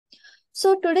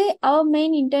So today our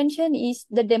main intention is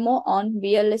the demo on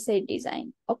VLSI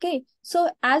design. Okay,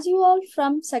 so as you all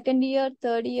from second year,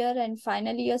 third year and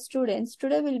final year students,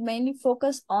 today we'll mainly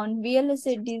focus on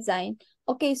VLSI design.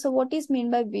 Okay, so what is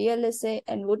mean by VLSI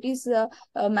and what is the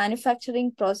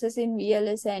manufacturing process in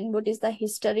VLSI and what is the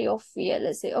history of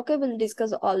VLSI? Okay, we'll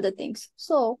discuss all the things.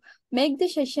 So make the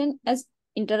session as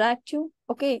interactive.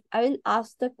 Okay, I will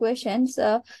ask the questions.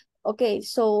 Okay,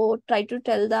 so try to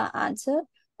tell the answer.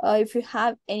 If you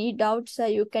have any doubts,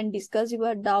 you can discuss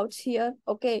your doubts here,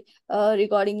 okay,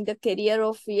 regarding the career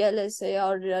of VLSI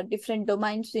or different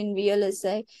domains in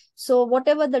VLSI. So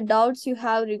whatever the doubts you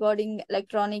have regarding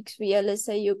electronics,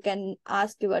 VLSI, you can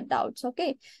ask your doubts,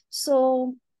 okay?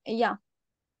 So, yeah.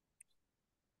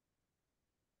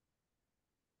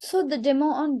 So the demo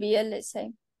on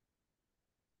VLSI.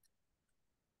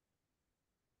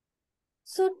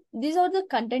 So these are the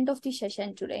content of the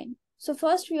session today. So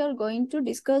first we are going to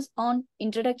discuss on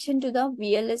introduction to the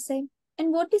VLSI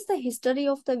and what is the history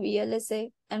of the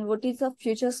VLSI and what is the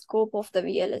future scope of the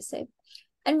VLSI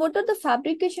and what are the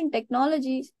fabrication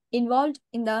technologies involved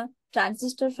in the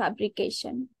transistor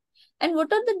fabrication and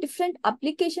what are the different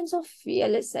applications of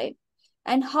VLSI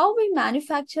and how we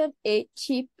manufacture a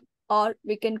chip or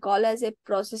we can call as a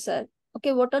processor.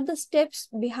 Okay, what are the steps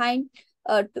behind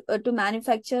to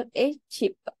manufacture a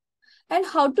chip and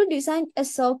how to design a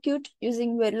circuit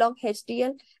using Verilog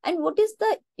HDL and what is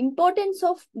the importance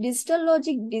of digital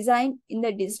logic design in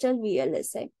the digital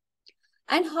VLSI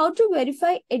and how to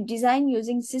verify a design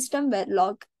using system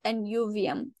Verilog and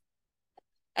UVM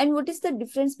and what is the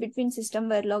difference between system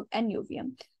Verilog and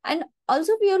UVM. And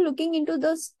also we are looking into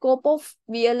the scope of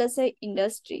VLSI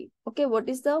industry. Okay, what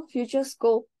is the future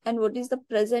scope and what is the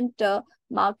present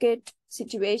market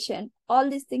situation. All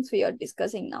these things we are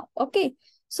discussing now. Okay,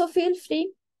 so feel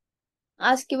free,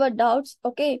 ask your doubts.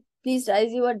 Okay, please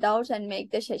raise your doubts and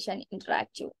make the session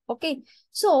interactive. Okay,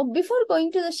 so before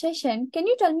going to the session, can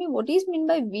you tell me what is meant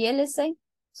by VLSI?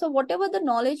 So whatever the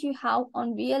knowledge you have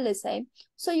on VLSI,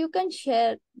 so you can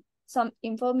share some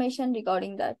information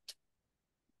regarding that.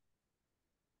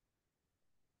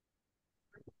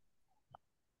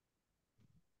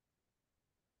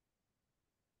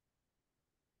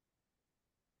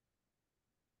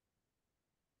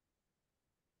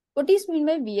 What is meant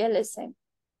by VLSI?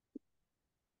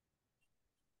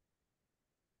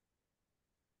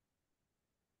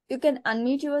 You can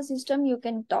unmute your system, you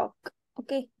can talk.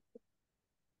 Okay.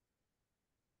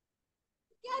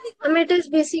 It is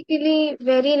basically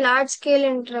very large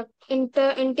scale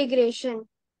integration.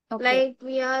 Okay. Like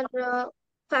we are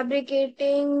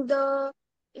fabricating the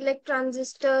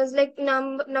transistors, like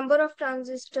number of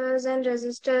transistors and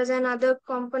resistors and other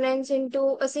components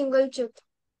into a single chip.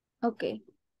 Okay.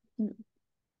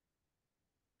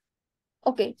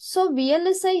 Okay. So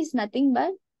VLSI is nothing but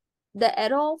the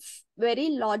era of very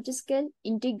large scale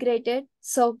integrated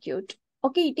circuit.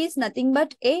 Okay, it is nothing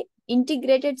but a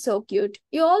integrated circuit.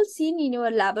 You all seen in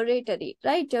your laboratory,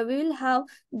 right? We will have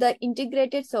the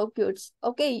integrated circuits.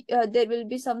 Okay, there will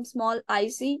be some small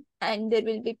IC and there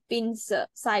will be pins,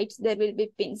 sites, there will be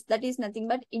pins. That is nothing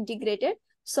but integrated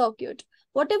circuit.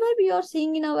 Whatever we are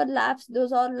seeing in our labs,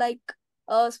 those are like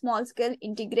small scale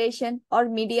integration or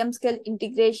medium scale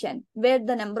integration where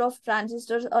the number of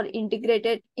transistors are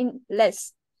integrated in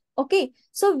less. Okay,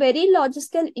 so very large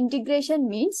scale integration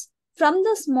means from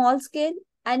the small scale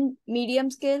and medium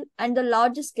scale and the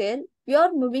large scale we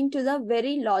are moving to the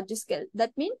very large scale.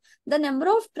 That means the number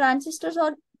of transistors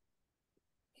are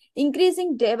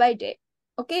increasing day by day.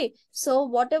 Okay, so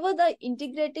whatever the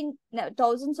integrating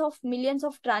thousands of millions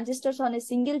of transistors on a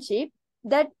single chip,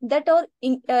 that are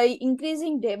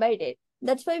increasing day by day.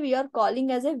 That's why we are calling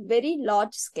as a very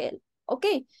large scale.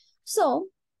 Okay, so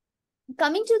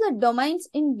coming to the domains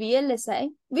in VLSI,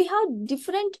 we have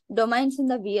different domains in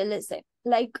the VLSI,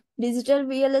 like digital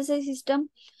VLSI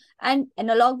system and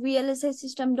analog VLSI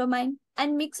system domain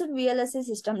and mixed VLSI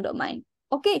system domain.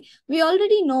 Okay, we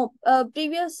already know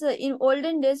previous in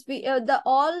olden days, we the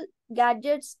all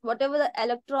gadgets, whatever the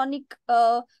electronic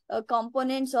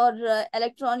components or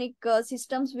electronic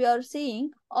systems we are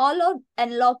seeing, all are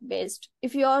analog based.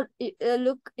 If you are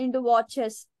look into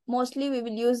watches, mostly we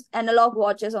will use analog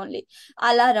watches only.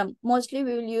 Alarm, mostly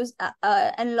we will use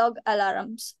analog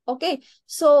alarms. Okay,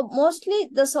 so mostly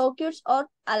the circuits are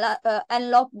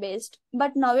analog based,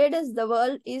 but nowadays the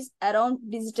world is around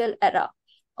digital era.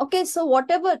 Okay, so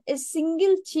whatever a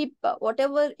single chip,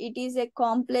 whatever it is a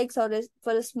complex or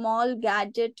for a small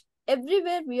gadget,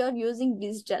 everywhere we are using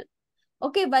digital.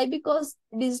 Okay, why? Because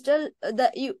digital,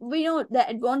 we know the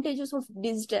advantages of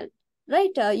digital,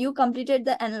 right? You completed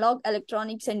the analog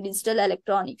electronics and digital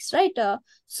electronics, right?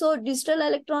 So digital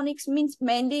electronics means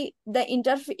mainly the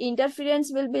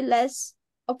interference will be less,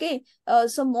 okay?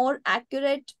 So more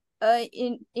accurate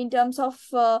in terms of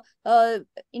the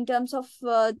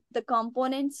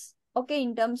components, okay,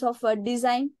 in terms of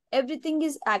design, everything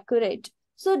is accurate.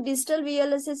 So digital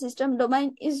VLSI system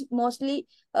domain is mostly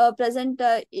present,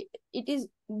 it is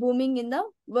booming in the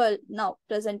world now,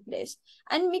 present place.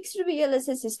 And mixed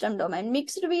VLSI system domain.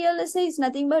 Mixed VLSI is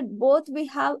nothing but both we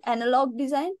have analog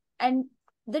design and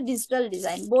the digital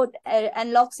design, both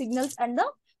analog signals and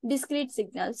the discrete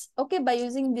signals. Okay, by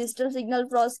using digital signal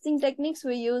processing techniques,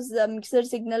 we use the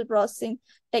mixed signal processing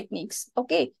techniques.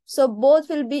 Okay, so both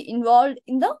will be involved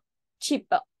in the chip.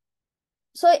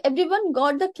 So everyone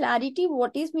got the clarity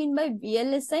what is mean by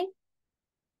VLSI?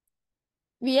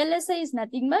 VLSI is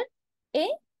nothing but a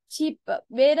chip.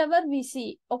 Wherever we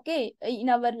see, okay, in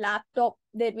our laptop,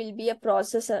 there will be a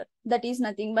processor. That is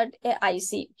nothing but a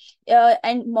IC.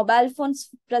 And mobile phones,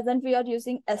 present we are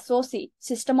using SoC,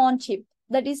 system on chip.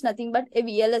 That is nothing but a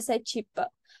VLSI chip.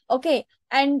 Okay,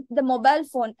 and the mobile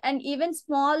phone and even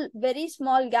small, very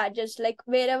small gadgets, like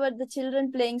wherever the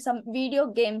children playing some video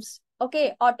games,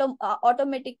 okay,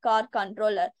 automatic car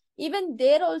controller, even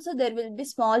there also there will be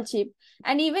small chip.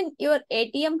 And even your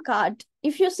ATM card,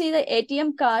 if you see the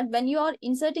ATM card, when you are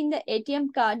inserting the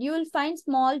ATM card, you will find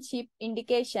small chip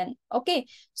indication. Okay,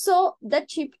 so that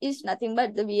chip is nothing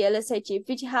but the VLSI chip,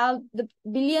 which have the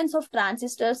billions of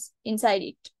transistors inside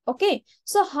it. Okay,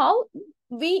 so how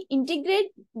we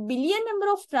integrate billion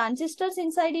number of transistors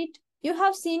inside it? You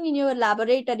have seen in your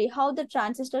laboratory how the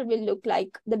transistor will look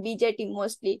like, the BJT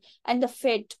mostly, and the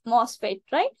FET, MOSFET,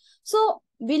 right? So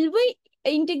will we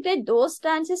integrate those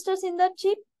transistors in that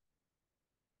chip?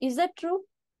 Is that true?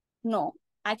 No,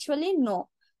 actually no.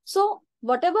 So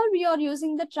whatever we are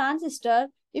using the transistor,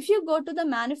 if you go to the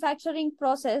manufacturing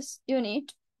process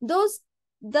unit, the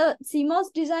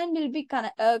CMOS design will be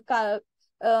the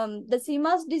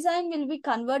CMOS design will be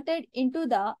converted into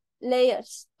the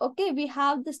layers. Okay, we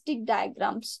have the stick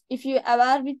diagrams. If you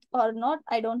aware with or not,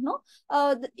 I don't know.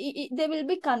 They will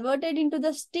be converted into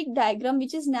the stick diagram,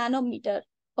 which is nanometer.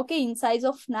 Okay, in size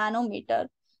of nanometer.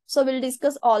 So we'll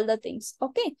discuss all the things.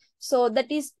 Okay, so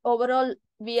that is overall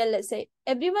VLSI.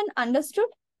 Everyone understood?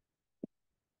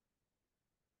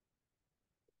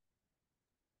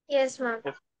 Yes, ma'am.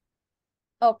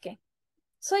 Okay.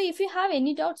 So if you have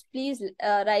any doubts, please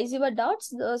raise your doubts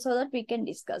so that we can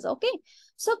discuss. Okay.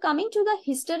 So coming to the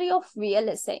history of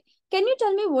VLSI, can you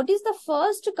tell me what is the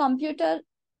first computer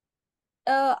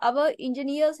our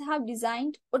engineers have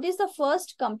designed? What is the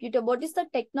first computer? What is the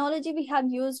technology we have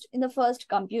used in the first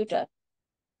computer?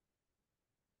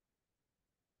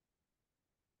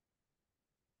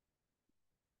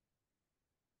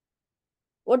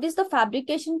 What is the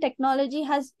fabrication technology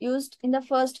has used in the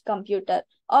first computer?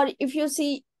 Or if you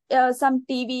see some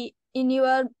TV in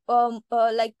your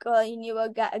in your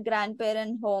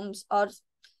grandparent homes, or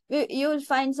you will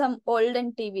find some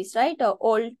olden TVs, right? Or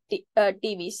old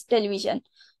TVs, television.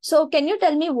 So can you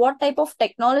tell me what type of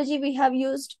technology we have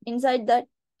used inside that?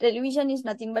 Television is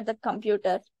nothing but the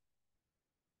computer.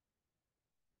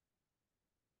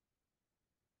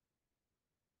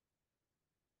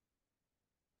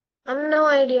 No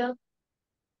idea.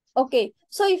 Okay,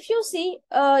 so if you see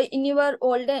in your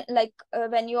olden,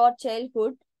 when you are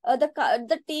childhood,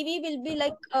 the TV will be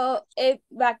like a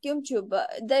vacuum tube.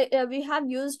 We have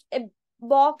used a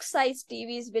box size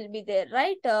TVs will be there,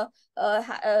 right?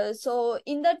 So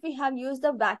in that we have used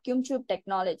the vacuum tube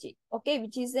technology. Okay,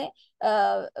 which is a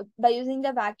by using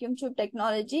the vacuum tube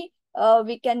technology,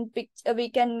 we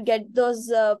can get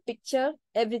those picture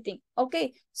everything.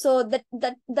 Okay, so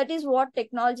that is what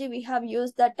technology we have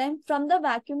used that time. From the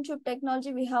vacuum tube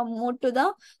technology we have moved to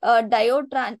the diode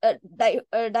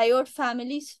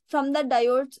families. From the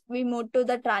diodes we moved to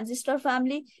the transistor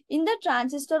family. In the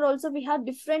transistor also we have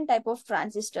different type of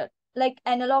transistor, like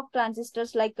analog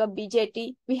transistors, like a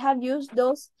BJT. We have used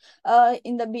those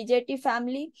in the BJT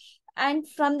family. And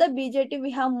from the BJT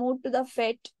we have moved to the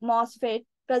FET, MOSFET.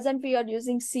 Present we are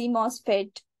using CMOS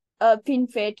FET,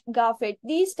 FinFET, GAFET,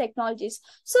 these technologies.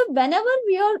 So whenever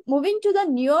we are moving to the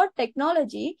newer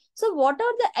technology, so what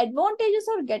are the advantages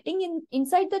of getting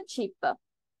inside the chip?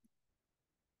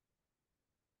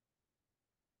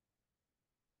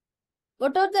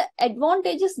 What are the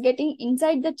advantages getting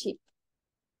inside the chip?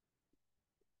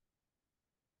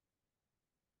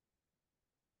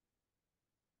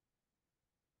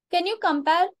 Can you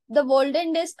compare the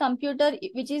olden days computer,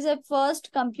 which is a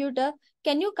first computer?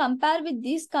 Can you compare with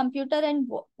this computer and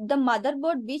the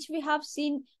motherboard which we have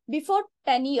seen before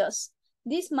 10 years?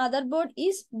 this motherboard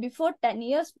is before 10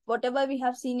 years, whatever we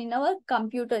have seen in our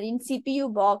computer, in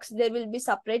CPU box, there will be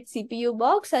separate CPU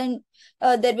box and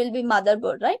there will be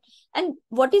motherboard, right? And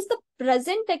what is the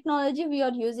present technology we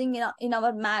are using in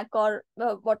our Mac or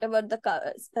whatever the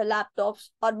laptops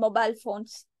or mobile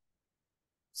phones?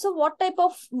 So what type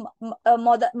of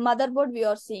motherboard we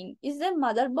are seeing? Is there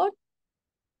motherboard?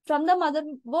 From the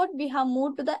motherboard, we have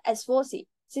moved to the SoC,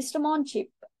 system on chip.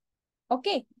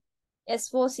 Okay,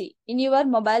 SoC. In your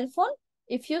mobile phone,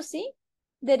 if you see,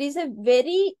 there is a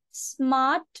very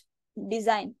smart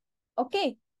design.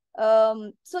 Okay,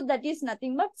 so that is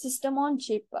nothing but system on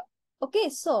chip. Okay,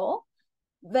 so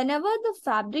whenever the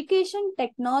fabrication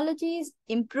technology is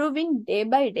improving day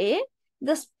by day,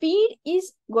 the speed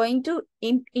is going to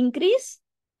increase,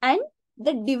 and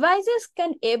the devices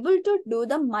can able to do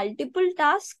the multiple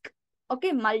task,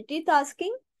 okay,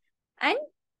 multitasking, and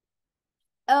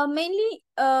mainly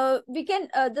we can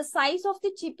the size of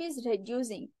the chip is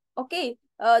reducing. Okay,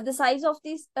 the size of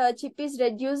this chip is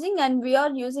reducing, and we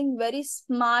are using very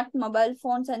smart mobile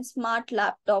phones and smart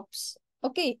laptops.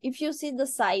 Okay, if you see the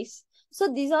size,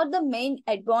 so these are the main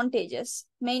advantages,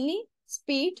 mainly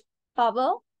speed,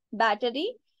 power,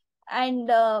 battery, and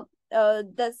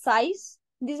the size.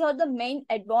 These are the main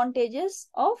advantages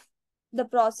of the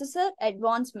processor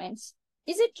advancements.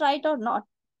 Is it right or not?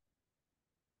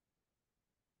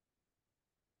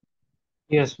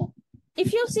 Yes, ma'am.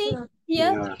 If you see Yeah.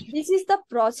 here, Yeah. this is the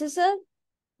processor,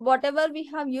 whatever we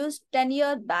have used 10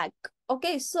 years back.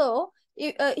 Okay, so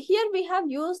here we have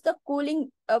used the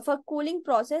cooling, for cooling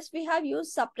process, we have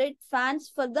used separate fans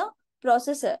for the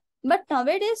processor. But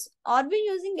nowadays, are we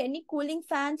using any cooling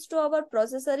fans to our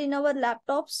processor in our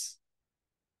laptops?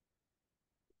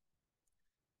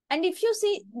 And if you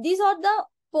see, these are the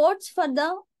ports for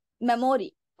the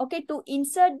memory. Okay, to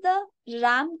insert the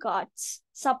RAM cards.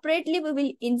 Separately, we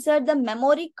will insert the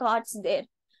memory cards there.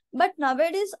 But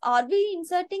nowadays, are we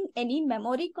inserting any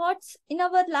memory cards in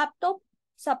our laptop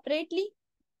separately?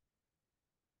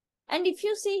 And if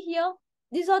you see here,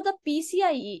 these are the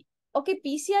PCIe. Okay,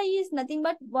 PCIe is nothing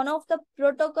but one of the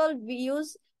protocol we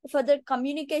use for the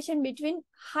communication between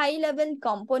high level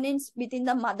components within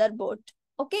the motherboard.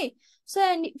 Okay, so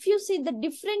and if you see the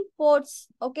different ports,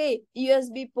 okay,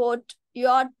 USB port,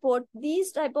 UART port,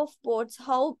 these type of ports,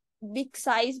 how big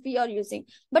size we are using.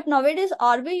 But nowadays,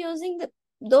 are we using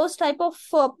those type of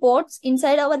ports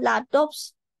inside our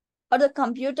laptops or the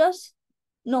computers?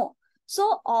 No.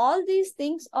 So all these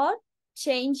things are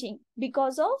changing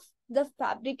because of the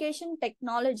fabrication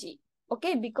technology.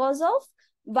 Okay, because of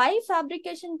why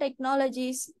fabrication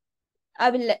technologies, I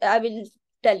will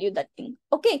tell you that thing.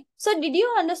 Okay, so did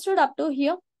you understood up to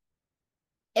here,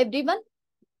 everyone?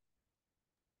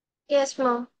 Yes,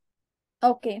 ma'am.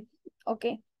 Okay,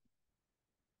 okay.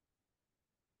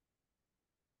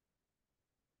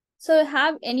 So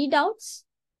have any doubts?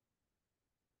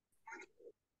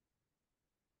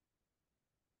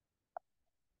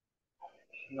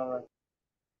 No,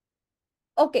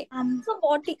 Okay,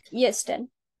 so yes, tell.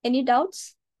 Any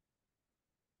doubts?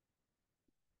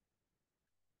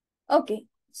 Okay,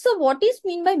 so what is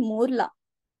mean by Moore law?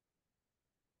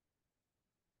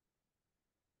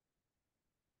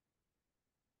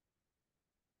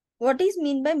 What is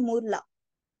mean by Moore law?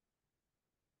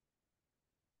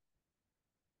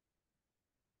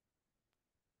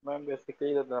 ma'am,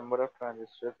 basically the number of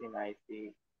transistors in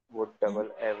IC would double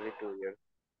every 2 years,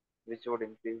 which would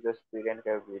increase the speed and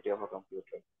capability of a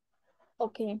computer.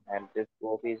 Okay. And this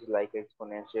growth is like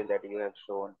exponential that you have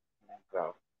shown in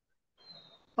graph.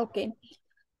 Okay.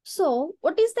 So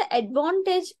what is the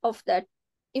advantage of that?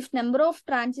 If number of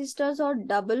transistors are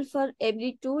double for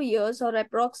every 2 years or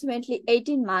approximately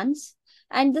 18 months,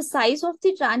 and the size of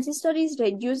the transistor is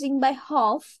reducing by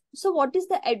half, so what is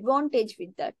the advantage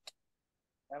with that?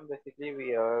 And basically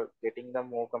we are getting the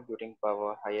more computing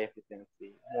power, higher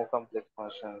efficiency, more complex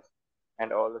functions,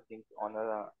 and all the things on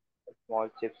a small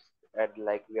chips at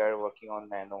like we are working on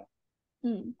nano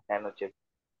chips.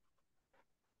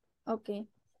 Okay.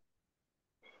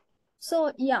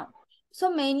 So yeah. So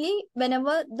mainly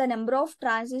whenever the number of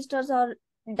transistors are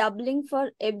doubling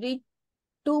for every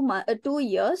 2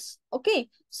 years, okay,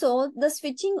 so the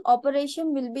switching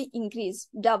operation will be increased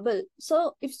double.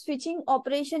 So if switching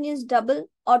operation is double,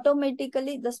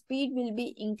 automatically the speed will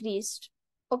be increased.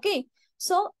 Okay,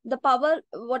 so the power,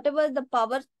 whatever the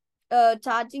power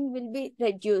charging will be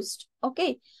reduced.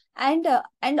 Okay, and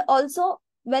also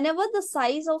whenever the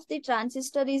size of the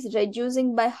transistor is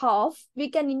reducing by half, we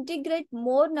can integrate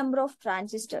more number of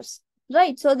transistors,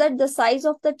 right? So that the size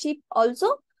of the chip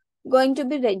also going to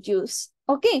be reduced.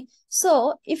 Okay,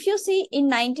 so if you see in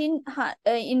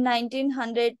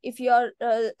 1900, if you are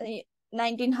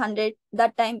 1900,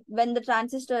 that time when the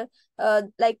transistor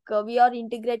we are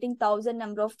integrating 1,000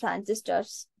 number of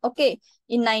transistors, okay,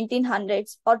 in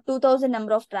 1900s, or 2,000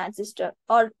 number of transistor,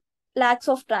 or lakhs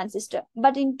of transistor,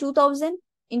 but in 2000,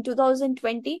 in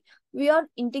 2020 we are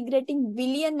integrating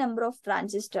billion number of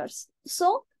transistors.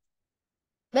 So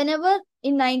whenever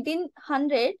in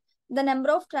 1900 the number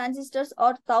of transistors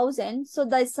are 1,000, so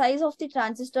the size of the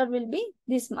transistor will be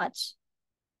this much.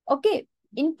 Okay,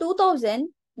 in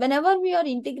 2000, whenever we are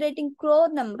integrating crore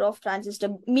number of transistor,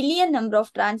 million number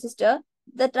of transistor,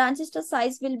 the transistor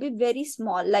size will be very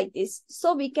small like this.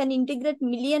 So we can integrate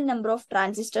million number of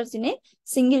transistors in a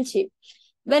single chip.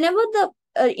 Whenever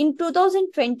in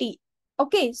 2020,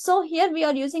 okay, so here we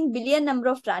are using billion number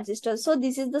of transistors. So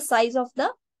this is the size of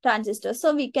the transistor.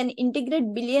 So we can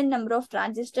integrate billion number of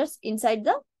transistors inside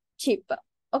the chip.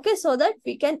 Okay, so that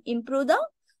we can improve the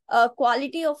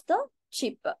quality of the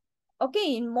chip.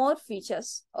 Okay, in more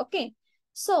features. Okay,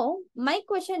 so my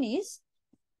question is,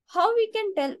 how we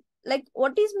can tell, like,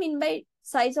 what is mean by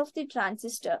size of the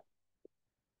transistor?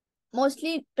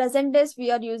 Mostly present days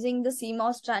we are using the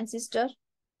CMOS transistor.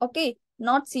 Okay,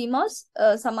 not CMOS,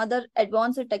 some other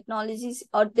advanced technologies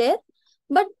are there.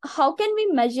 But how can we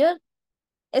measure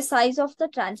a size of the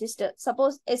transistor?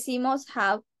 Suppose a CMOS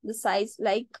have the size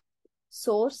like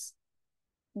source,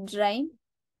 drain,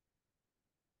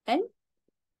 and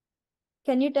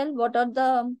can you tell what are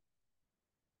the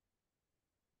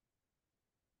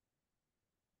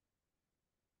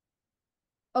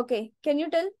okay, can you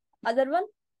tell other one?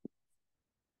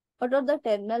 What are the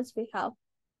terminals we have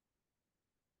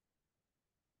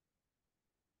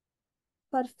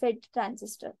for FET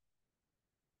transistor?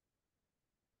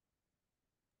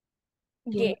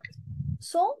 Gate.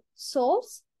 So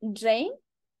source, drain,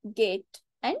 gate,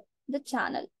 and the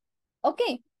channel.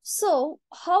 Okay, so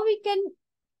how we can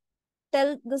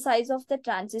tell the size of the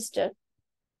transistor?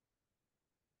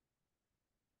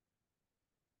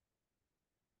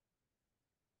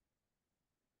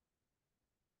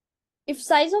 If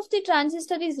size of the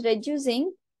transistor is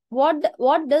reducing, what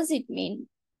does it mean?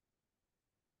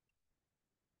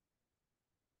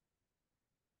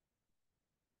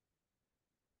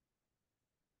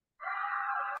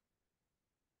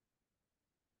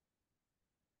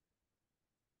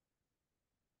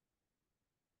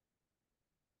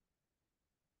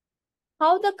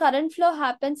 How the current flow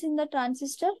happens in the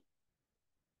transistor?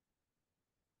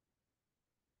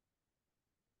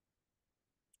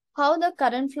 How the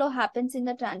current flow happens in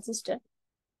the transistor?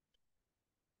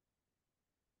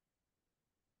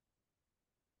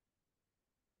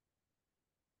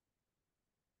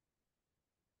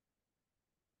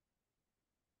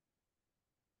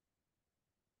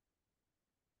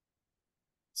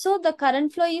 So the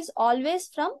current flow is always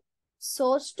from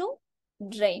source to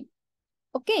drain.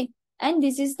 Okay, and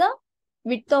this is the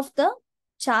width of the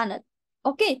channel.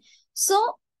 Okay,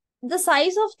 so the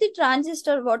size of the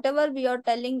transistor, whatever we are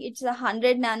telling, it's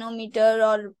 100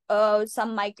 nanometer or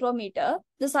some micrometer.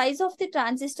 The size of the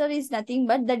transistor is nothing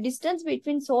but the distance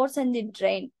between source and the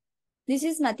drain. This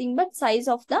is nothing but size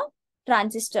of the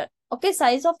transistor. Okay,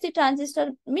 size of the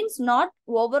transistor means not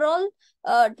overall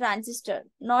transistor,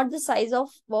 not the size of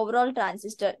overall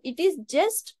transistor. It is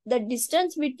just the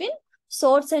distance between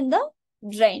source and the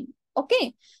drain.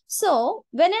 Okay, so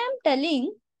when I am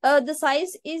telling the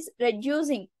size is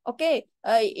reducing, okay,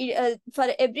 for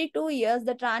every 2 years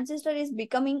the transistor is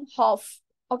becoming half.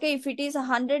 Okay, if it is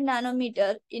 100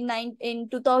 nanometer in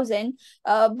 2000,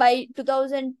 by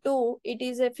 2002 it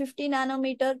is a 50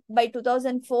 nanometer, by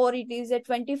 2004 it is a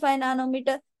 25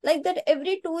 nanometer, like that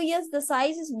every 2 years the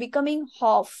size is becoming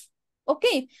half.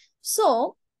 Okay,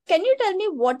 so can you tell me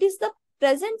what is the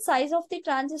present size of the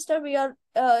transistor we are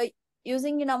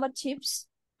using in our chips,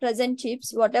 present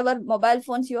chips, whatever mobile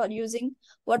phones you are using,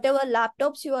 whatever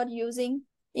laptops you are using,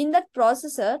 in that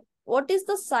processor, what is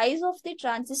the size of the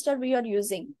transistor we are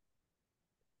using?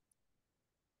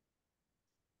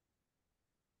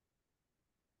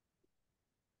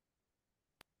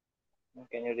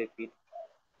 Can you repeat?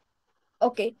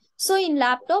 Okay, so in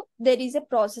laptop there is a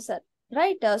processor,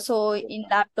 right? So in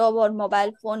laptop or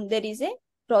mobile phone there is a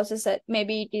processor.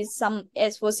 Maybe it is some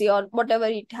SoC or whatever,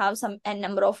 it have some n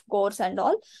number of cores and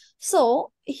all.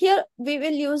 So here we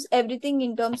will use everything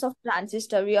in terms of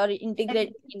transistor. We are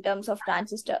integrating in terms of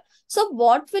transistor. So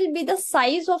what will be the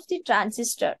size of the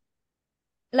transistor?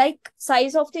 Like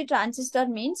size of the transistor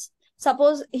means,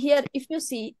 suppose here if you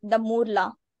see the Moore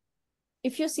law,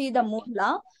 if you see the Moore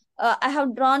law, I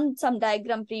have drawn some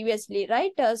diagram previously,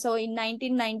 right? So in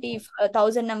 1990, if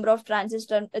 1,000 number of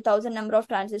transistor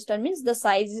means the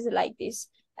size is like this,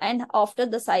 and after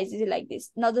the size is like this.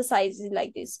 Now the size is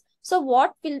like this. So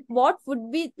what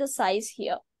would be the size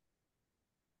here?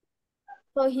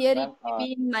 So here it Ma'am, may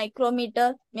be in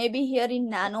micrometer, maybe here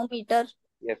in nanometer.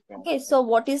 yes, ma'am. Okay, Yes, so ma'am.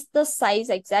 what is the size,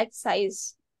 exact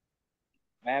size?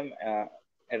 Ma'am,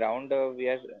 around we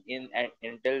are in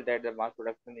until that the mass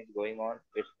production is going on.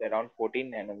 It's around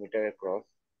 14 nanometer across.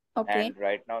 Okay. And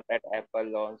right now that Apple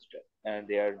launched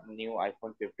their new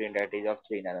iPhone 15 that is of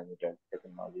 3 nanometer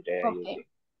technology they are Okay. using.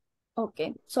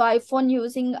 Okay. So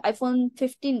iPhone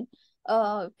 15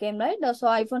 came, right? So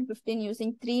iPhone 15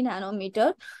 using 3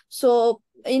 nanometer. So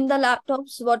in the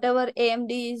laptops, whatever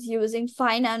AMD is using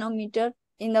 5 nanometer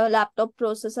in the laptop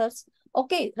processors.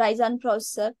 Okay, Ryzen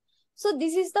processor. So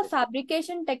this is the Yes,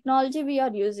 fabrication technology we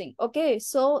are using. Okay,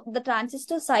 so the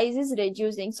transistor size is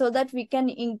reducing so that we can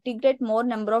integrate more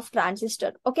number of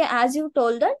transistor. Okay, as you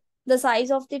told that the size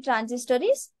of the transistor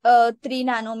is 3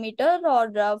 nanometer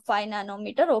or 5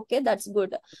 nanometer. Okay, that's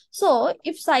good. So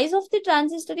if size of the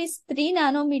transistor is 3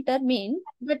 nanometer, mean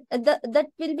that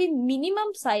will be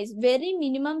minimum size, very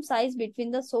minimum size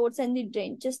between the source and the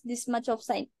drain, just this much of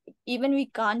size. Even we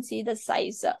can't see the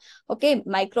size. Okay,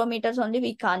 micrometers only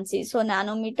we can't see. So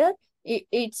nanometer,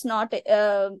 it's not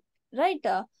right.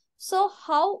 So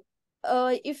how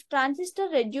if transistor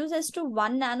reduces to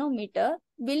 1 nanometer,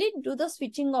 will it do the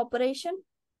switching operation?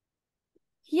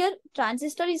 Here,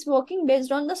 transistor is working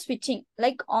based on the switching,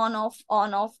 like on, off,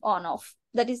 on, off, on, off.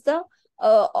 That is the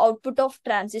output of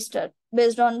transistor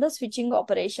based on the switching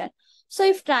operation. So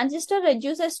if transistor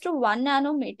reduces to 1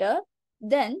 nanometer,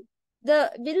 then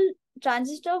the will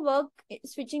transistor work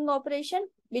switching operation?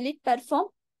 Will it perform?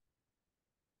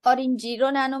 Or in 0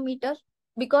 nanometer?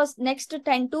 Because next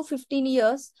 10 to 15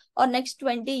 years or next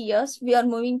 20 years we are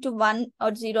moving to 1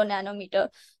 or 0 nanometer.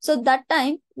 So that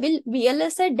time will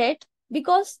VLSI dead?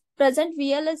 Because present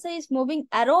VLSI is moving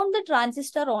around the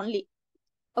transistor only.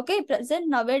 Okay, present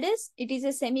nowadays it is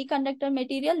a semiconductor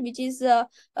material which is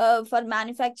for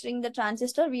manufacturing the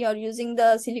transistor. We are using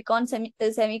the silicon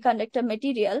semiconductor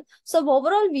material. So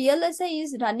overall VLSI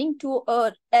is running to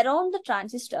around the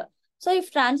transistor. So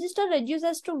if transistor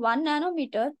reduces to 1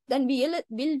 nanometer, then will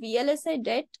VLSI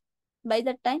dead by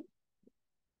that time?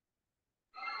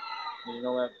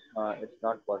 no, ma'am, it's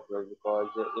not possible because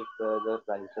if the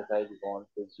transistor size gone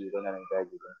to 0 nanometer, as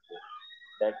you can say,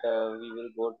 that we will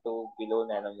go to below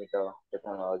nanometer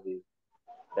technology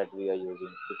that we are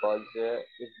using. Because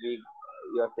if we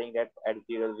you are saying that at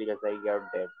 0 we just like your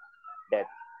death,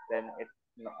 then it's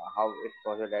how it's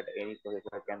possible that any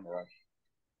processor can run.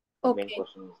 The main Okay.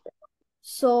 question is that.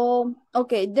 So,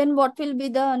 okay, then what will be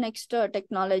the next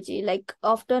technology? Like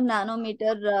after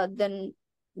nanometer, then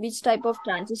which type of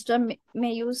transistor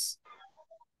may use?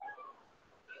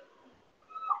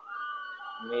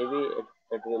 Maybe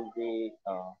it will be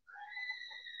I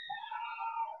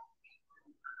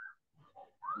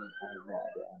have no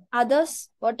idea. Others?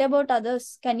 What about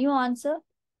others? Can you answer?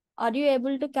 Are you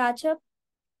able to catch up?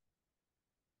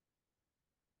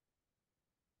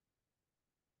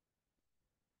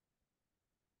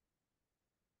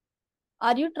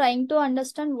 Are you trying to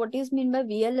understand what is mean by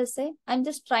VLSA? I'm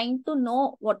just trying to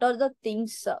know what are the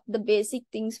things, the basic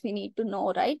things we need to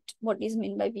know, right? What is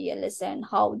mean by VLSA and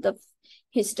how the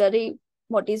history,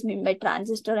 what is mean by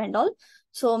transistor and all.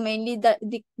 So mainly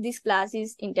this class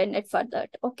is intended for that.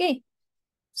 Okay.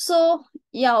 So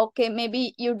yeah, okay,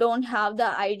 maybe you don't have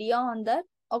the idea on that.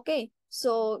 Okay,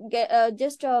 so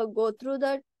just go through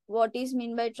that. What is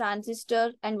mean by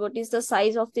transistor and what is the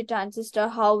size of the transistor?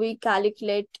 How we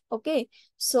calculate? Okay,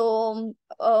 so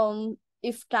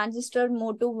if transistor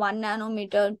move to 1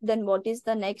 nanometer, then what is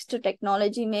the next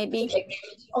technology? Maybe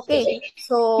okay.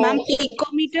 Ma'am, So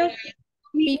picometer.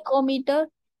 picometer.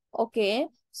 Okay.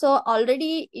 So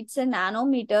already it's a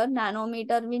nanometer.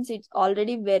 Nanometer means it's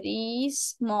already very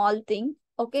small thing.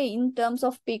 Okay. In terms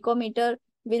of picometer,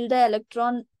 will the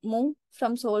electron move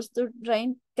from source to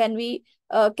drain? Can we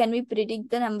predict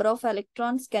the number of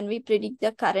electrons? Can we predict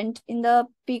the current in the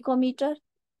picometer?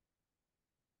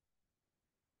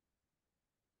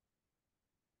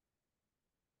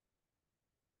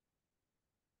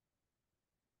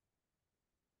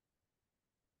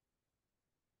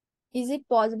 Is it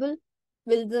possible?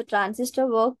 Will the transistor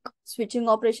work switching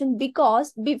operation?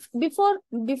 Because before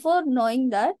knowing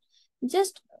that,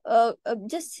 just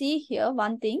see here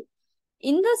one thing.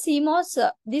 In the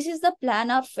CMOS, this is the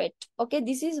planar FET. Okay,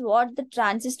 this is what the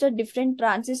different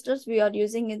transistors we are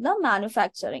using in the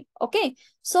manufacturing. Okay,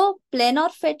 so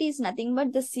planar FET is nothing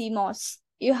but the CMOS.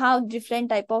 you have different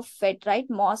type of FET, right?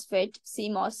 MOSFET,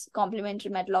 CMOS,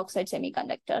 complementary metal oxide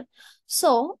semiconductor.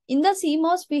 So in the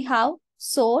CMOS, we have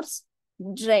source,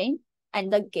 drain,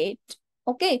 and the gate.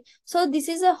 Okay, so this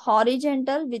is a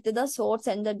horizontal with the source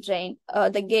and the drain.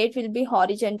 The gate will be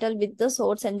horizontal with the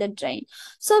source and the drain.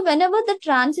 So whenever the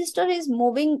transistor is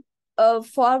moving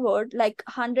forward, like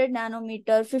 100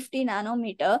 nanometer, 50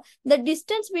 nanometer, the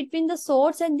distance between the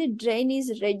source and the drain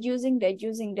is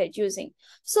reducing.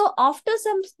 So after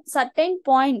some certain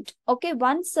point, okay,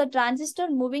 once the transistor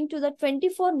moving to the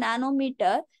 24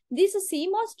 nanometer, this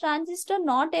CMOS transistor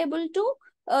not able to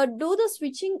do the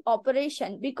switching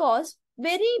operation, because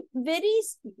very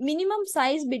minimum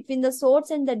size between the source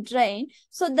and the drain,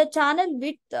 so the channel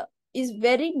width is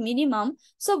very minimum.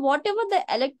 So whatever the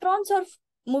electrons are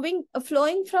moving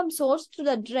flowing from source to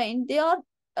the drain, they are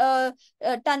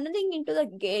tunneling into the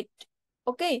gate.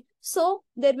 Okay, so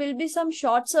there will be some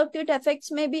short circuit effects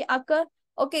may be occur.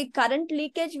 Okay, current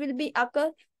leakage will be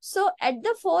occur. So at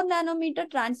the 4 nanometer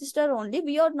transistor only,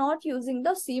 we are not using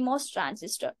the CMOS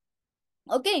transistor.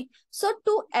 Okay, so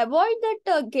to avoid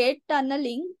that gate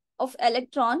tunneling of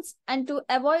electrons and to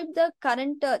avoid the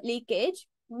current leakage,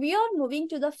 we are moving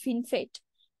to the FinFET.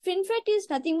 FinFET is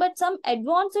nothing but some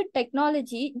advanced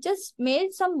technology, just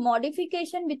made some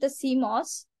modification with the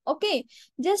CMOS. Okay,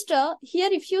 just here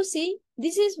if you see,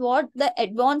 this is what the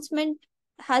advancement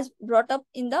has brought up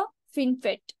in the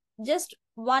FinFET. Just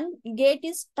one gate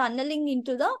is tunneling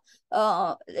into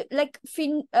the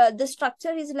the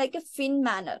structure is like a fin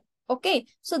manner. Okay,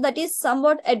 so that is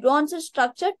somewhat advanced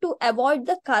structure to avoid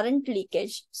the current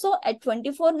leakage. So at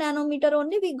 24 nanometer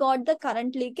only, we got the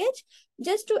current leakage.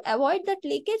 Just to avoid that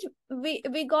leakage,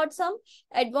 we got some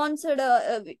advanced,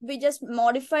 we just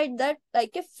modified that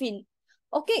like a fin.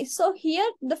 Okay, so here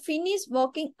the fin is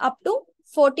working up to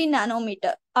 14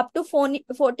 nanometer. Up to 14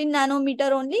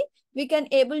 nanometer only, we can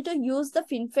able to use the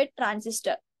FinFET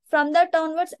transistor. From that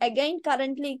onwards, again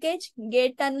current leakage,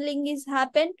 gate tunneling is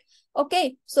happened.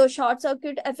 Okay, so short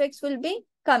circuit effects will be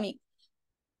coming.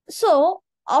 So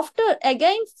after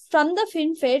again from the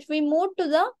FinFET, we move to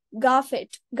the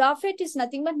GAFET. GAFET is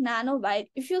nothing but nanowire.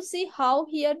 If you see how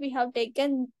here we have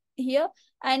taken here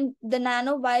and the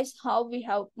nanowires how we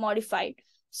have modified.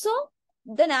 So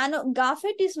the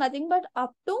GAFET is nothing but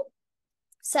up to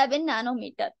 7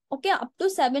 nanometer. Okay, up to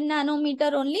 7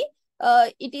 nanometer only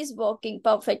it is working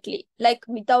perfectly, like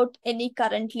without any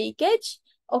current leakage.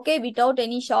 Okay, without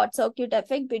any short circuit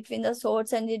effect between the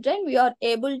source and the drain, we are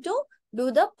able to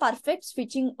do the perfect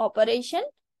switching operation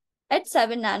at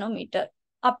 7 nanometer,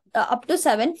 up to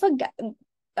 7 for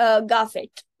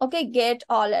GAFET. Okay, gate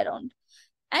all around.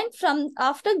 And from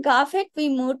after GAFET, we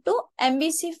move to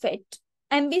MBC FET.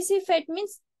 MBC FET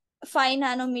means 5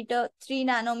 nanometer, 3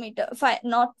 nanometer, 5,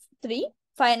 not 3,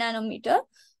 5 nanometer.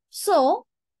 So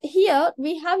here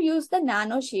we have used the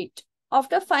nano sheet.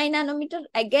 After 5 nanometer,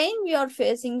 again we are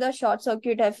facing the short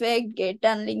circuit effect, gate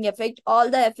tunneling effect, all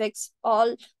the effects,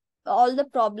 all the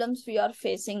problems we are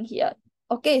facing here.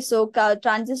 Okay, so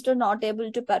transistor not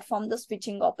able to perform the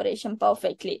switching operation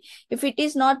perfectly. If it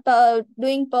is not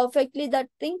doing perfectly that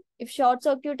thing, if short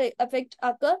circuit effect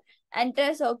occur,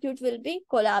 entire circuit will be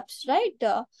collapsed, right?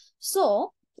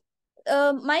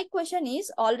 My question is,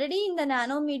 already in the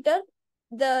nanometer,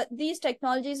 these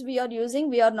technologies we are using,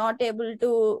 we are not able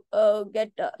to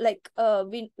get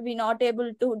we not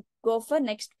able to go for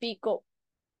next pico.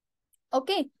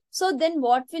 Okay, so then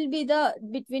what will be the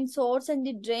between source and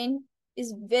the drain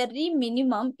is very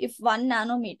minimum, if 1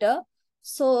 nanometer.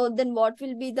 So then what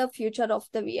will be the future of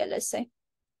the VLSI?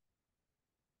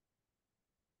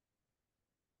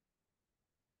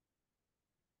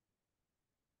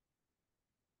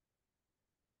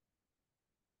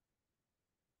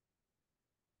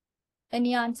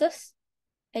 Any answers?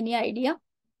 Any idea?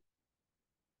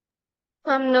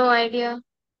 No idea.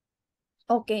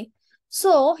 Okay.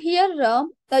 So here,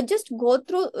 just go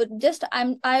through. Just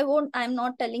I'm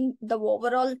not telling the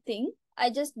overall thing. I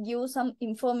just give some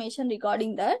information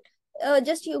regarding that.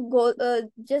 Just you go.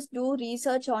 Just do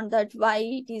research on that. Why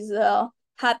it is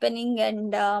happening,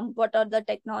 and what are the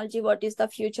technology? What is the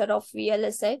future of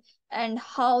VLSI, and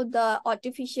how the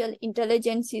artificial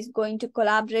intelligence is going to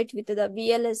collaborate with the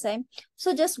VLSI.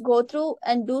 So just go through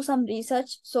and do some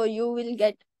research, so you will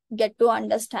get to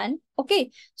understand.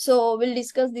 Okay, so we'll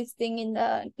discuss this thing in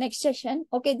the next session.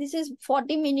 Okay, this is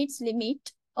 40 minutes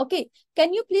limit. Okay,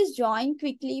 can you please join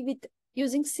quickly with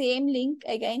using same link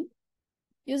again?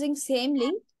 Using same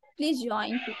link, please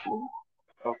join quickly.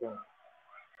 Okay.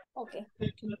 Okay,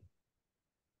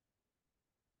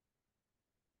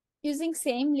 using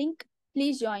same link,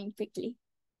 please join quickly.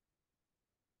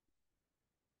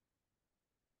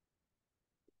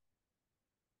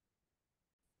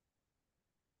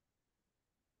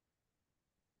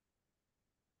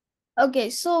 Okay,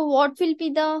 so what will be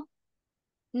the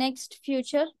next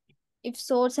future if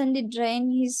source and the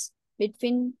drain is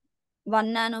between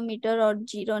 1 nanometer or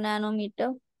 0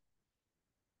 nanometer?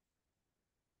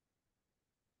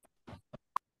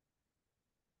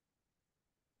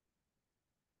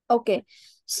 Okay,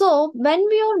 so when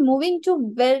we are moving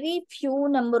to very few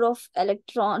number of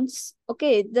electrons,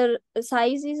 okay, the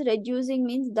size is reducing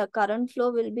means the current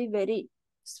flow will be very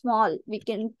small. We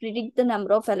can predict the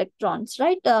number of electrons,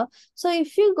 right? So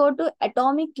if you go to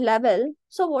atomic level,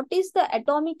 so what is the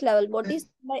atomic level? What is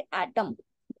by atom?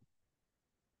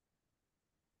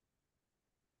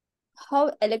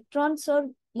 How electrons are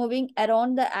moving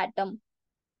around the atom?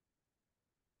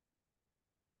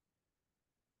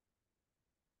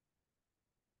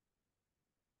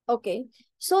 Okay,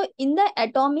 so in the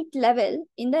atomic level,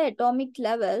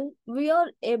 we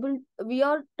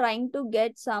are trying to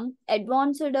get some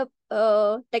advanced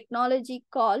technology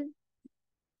called,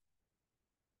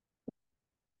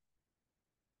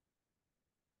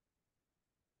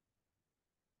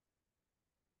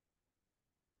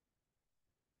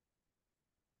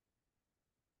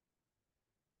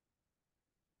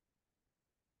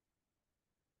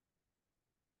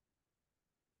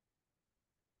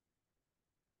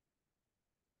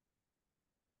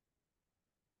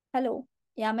 hello,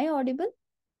 am I audible?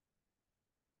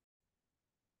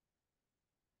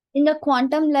 In the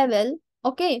quantum level,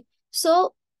 okay,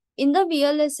 so in the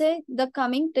VLSA, the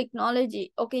coming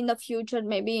technology, okay, in the future,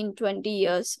 maybe in 20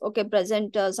 years, okay,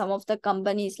 present some of the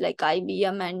companies like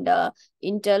IBM and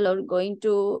Intel are going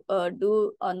to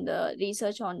do on the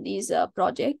research on these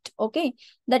project, okay,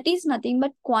 that is nothing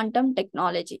but quantum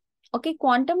technology. Okay,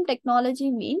 quantum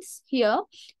technology means here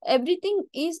everything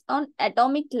is on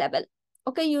atomic level.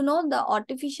 Okay, you know the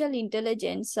artificial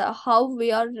intelligence, how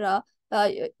we are uh,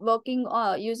 working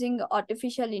using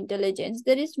artificial intelligence,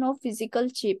 there is no physical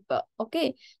chip.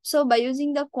 Okay, so by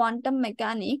using the quantum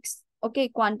mechanics, okay,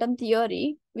 quantum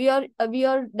theory, we are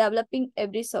developing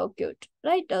every circuit,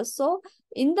 right? So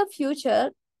in the future,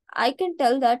 I can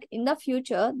tell that in the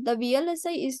future the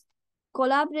VLSI is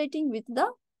collaborating with the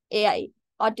AI,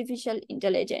 artificial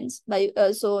intelligence. By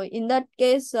so in that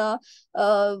case,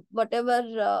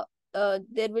 whatever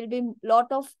there will be lot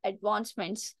of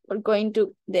advancements are going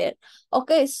to there.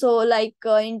 Okay, so like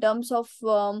in terms of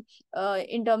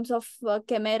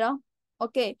camera,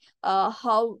 okay,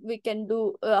 how we can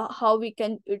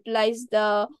utilize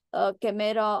the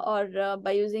camera, or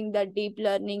by using the deep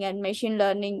learning and machine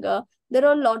learning, there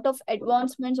are a lot of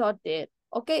advancements out there.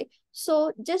 Okay,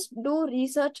 so just do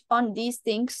research on these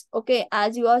things. Okay,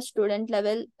 as you are student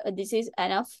level, this is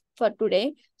enough for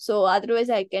today. So otherwise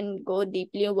I can go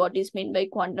deeply what is meant by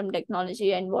quantum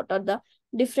technology and what are the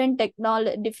different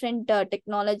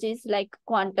technologies like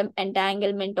quantum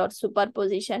entanglement or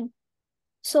superposition.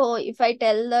 So if I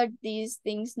tell that these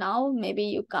things now, maybe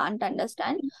you can't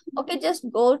understand. Okay, just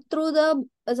go through the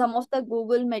some of the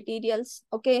Google materials.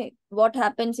 Okay, what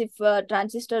happens if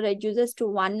transistor reduces to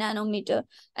 1 nanometer,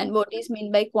 and what is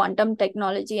mean by quantum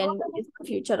technology, and what is the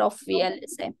future of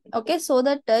VLSI. Okay, so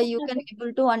that you can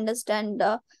able to understand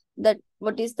that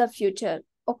what is the future.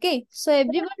 Okay, so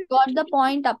everyone got the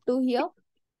point up to here.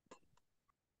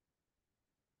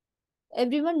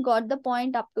 Everyone got the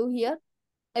point up to here.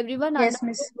 Everyone Yes, understood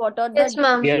miss. what are Yes, the.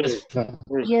 ma'am. Yes, ma'am.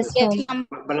 Yes, Yes, ma'am.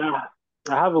 ma'am. But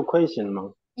I have a question,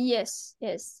 ma'am. Yes,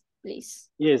 yes, please.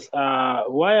 Yes,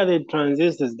 why are the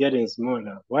transistors getting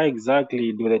smaller? Why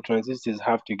exactly do the transistors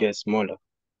have to get smaller?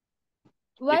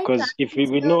 Why Because if we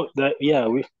transistor? know that, yeah,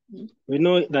 we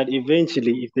know that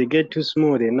eventually if they get too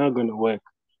small, they're not going to work.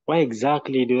 Why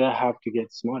exactly do they have to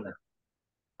get smaller?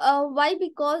 Why?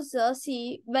 Because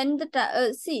see, when the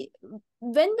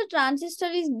transistor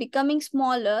is becoming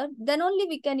smaller, then only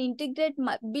we can integrate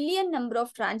billion number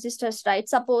of transistors, right?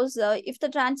 Suppose if the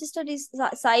transistor is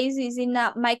size is in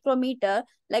a micrometer,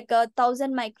 like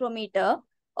 1,000 micrometer.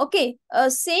 Okay,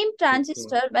 same Mhm.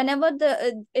 transistor. Whenever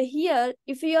the here,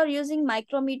 if we are using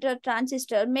micrometer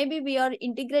transistor, maybe we are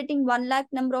integrating 1 lakh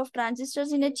number of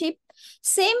transistors in a chip.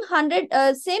 Same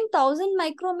 1,000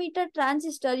 micrometer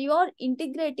transistor you are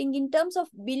integrating in terms of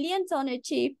billions on a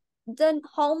chip, then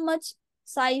how much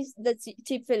size the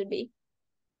chip will be?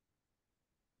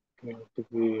 Yeah, to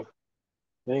be,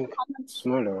 think How much?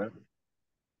 smaller, right?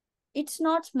 It's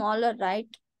not smaller, right?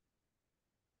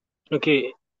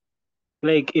 Okay,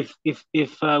 like if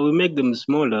we make them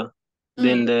smaller, Mm.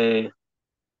 then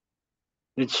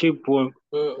the chip will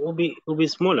be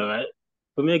smaller, right?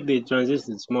 We make the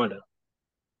transistors smaller.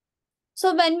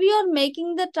 So when we are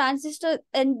making the transistor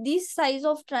and this size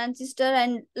of transistor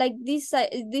and like this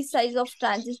size of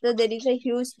transistor, there is a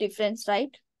huge difference,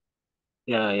 right?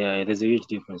 Yeah, there's a huge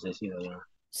difference. I see that, yeah.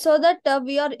 So that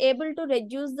we are able to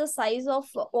reduce the size of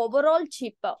overall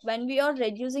chip. When we are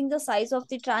reducing the size of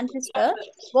the transistor,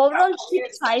 overall chip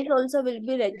size also will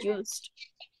be reduced.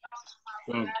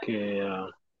 Okay, yeah.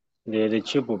 The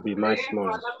chip will be much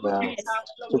smaller. Yeah, Yes,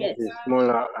 chip will yes. be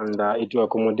smaller and it will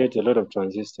accommodate a lot of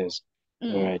transistors. All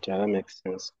Mm. right, yeah, that makes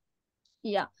sense.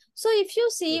 Yeah. So if you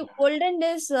see olden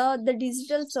days, the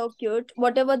digital circuit,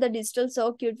 whatever the digital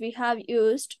circuit we have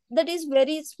used, that is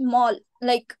very small.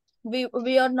 Like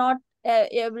we are not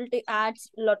able to add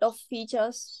a lot of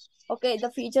features. Okay,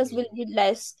 the features will be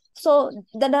less. So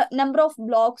the number of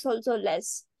blocks also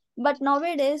less. But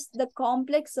nowadays the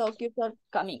complex circuits are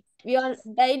coming. We are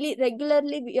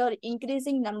regularly we are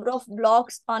increasing number of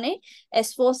blocks on a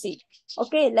SOC.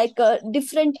 Okay, like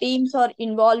different teams are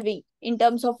involving in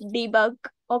terms of debug,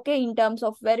 okay, in terms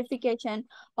of verification,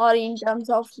 or in terms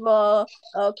of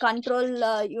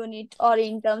control unit, or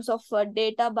in terms of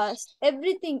data bus,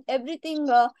 everything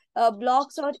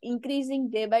blocks are increasing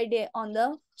day by day on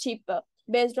the chip,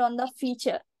 based on the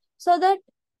feature. So that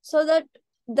so that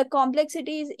the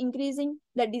complexity is increasing,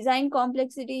 the design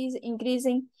complexity is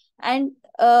increasing, and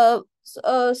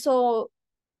so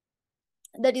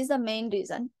that is the main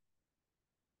reason.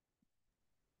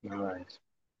 All right.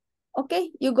 Okay,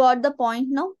 you got the point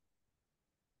now.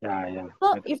 Yeah,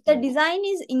 So got the if the point. design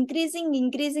is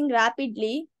increasing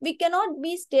rapidly, we cannot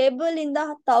be stable in the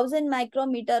 1,000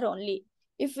 micrometer only.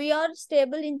 If we are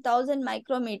stable in 1,000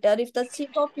 micrometer, if the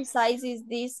chip of the size is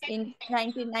this in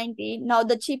 1990, now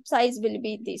the chip size will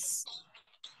be this.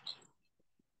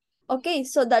 Okay,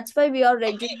 so that's why we are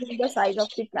reducing the size of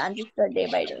the transistor day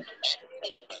by day.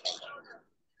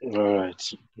 All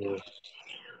right. Yeah.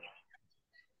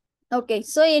 Okay,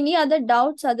 so any other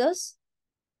doubts, others?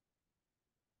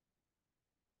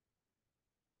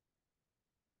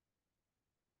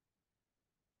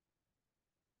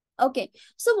 Okay,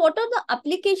 so what are the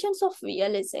applications of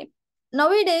VLSI?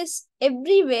 Nowadays,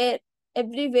 everywhere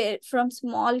from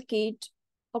small kid,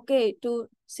 okay, to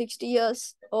 60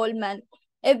 years old man,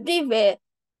 everywhere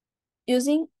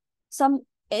using some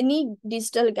any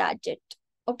digital gadget.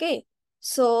 Okay,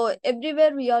 so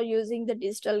everywhere we are using the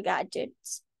digital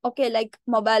gadgets. Okay, like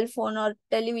mobile phone or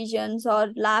televisions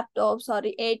or laptops or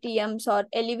ATMs or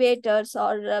elevators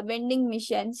or vending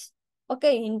machines.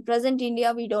 Okay, in present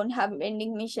India we don't have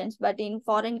vending machines, but in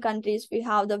foreign countries we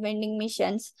have the vending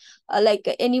machines, like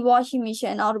any washing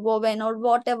machine or oven or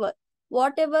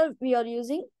whatever we are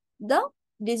using the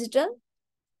digital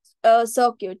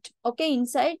circuit. Okay,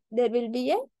 inside there will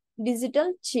be a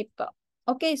digital chip.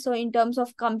 Okay, so in terms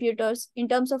of computers, in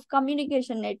terms of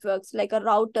communication networks like a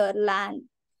router, LAN.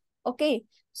 Okay,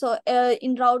 so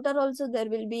in router also there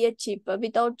will be a chip.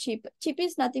 Without chip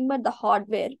is nothing but the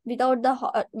hardware.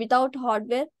 Without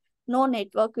hardware, no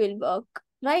network will work,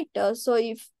 right? So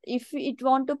if it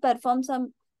want to perform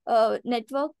some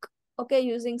network, okay,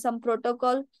 using some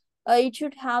protocol, it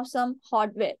should have some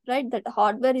hardware, right? That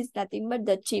hardware is nothing but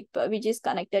the chip, which is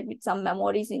connected with some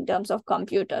memories in terms of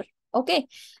computer. Okay,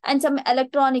 and some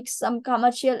electronics, some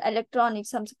commercial electronics,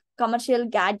 some commercial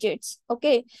gadgets.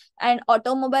 Okay, and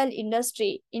automobile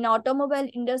industry, in automobile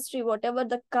industry, whatever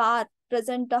the car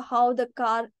present, how the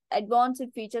car advanced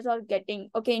features are getting,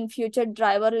 okay, in future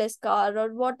driverless car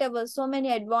or whatever, so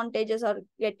many advantages are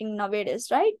getting nowadays,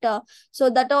 right? So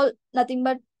that all nothing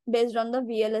but based on the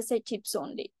VLSI chips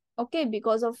only. Okay,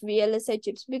 because of VLSI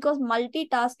chips, because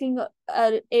multitasking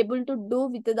are able to do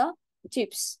with the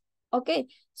chips. Okay,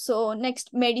 so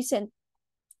next, medicine.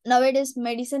 Nowadays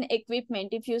medicine equipment,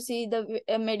 if you see the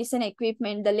medicine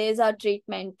equipment, the laser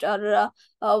treatment or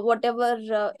whatever,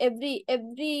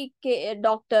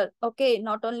 doctor, okay,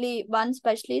 not only one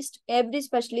specialist, every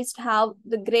specialist have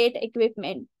the great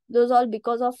equipment. Those all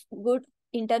because of good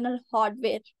internal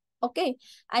hardware. Okay,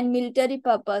 and military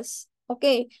purpose.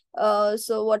 Okay,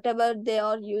 so whatever they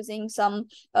are using, some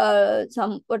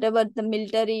whatever the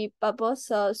military purpose,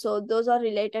 so those are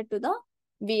related to the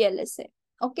VLSA.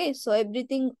 Okay, so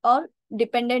everything are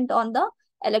dependent on the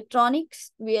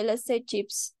electronics VLSI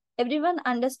chips. Everyone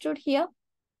understood here?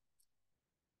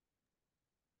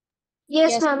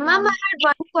 Yes, Yes, ma'am. Ma'am, I ma'am. had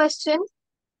one question.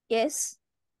 Yes.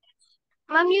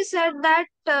 Ma'am, you said that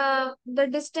the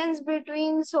distance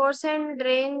between source and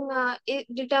drain it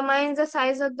determines the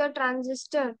size of the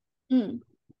transistor. Mm.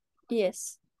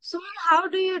 Yes. So, how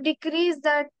do you decrease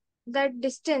that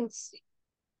distance?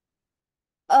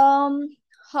 Um,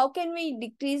 how can we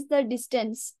decrease the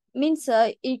distance? Means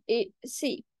it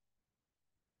see,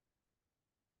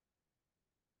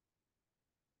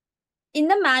 in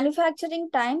the manufacturing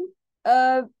time,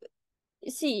 uh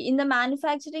see, in the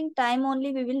manufacturing time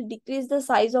only, we will decrease the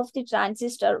size of the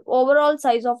transistor, overall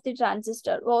size of the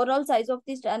transistor. Overall size of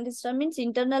the transistor means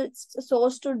internal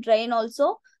source to drain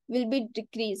also will be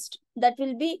decreased. That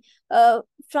will be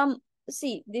from,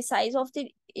 see, the size of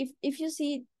the, if you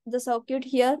see the circuit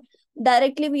here,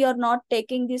 directly we are not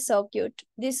taking this circuit.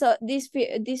 This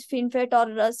FinFET or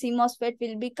CMOSFET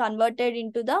will be converted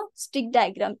into the stick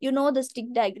diagram. You know the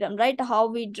stick diagram, right? How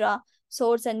we draw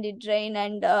source and the drain,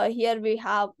 and here we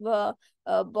have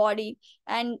body,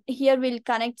 and here we'll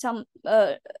connect some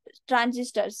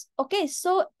transistors. Okay,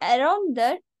 so around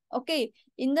that, okay,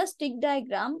 in the stick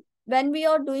diagram, when we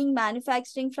are doing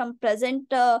manufacturing from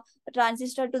present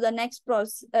transistor to the next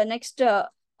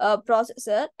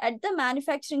processor, at the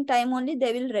manufacturing time only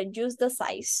they will reduce the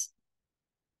size.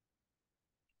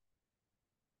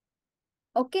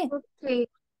 Okay.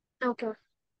 Okay.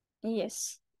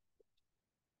 Yes.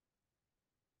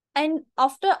 And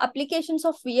after applications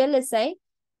of VLSI,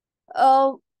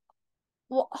 uh,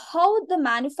 how the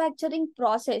manufacturing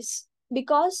process,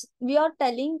 because we are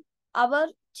telling our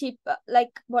chip,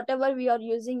 like whatever we are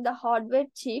using the hardware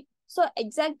chip, so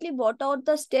exactly what are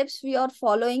the steps we are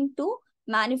following to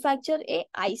manufacture a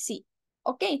IC.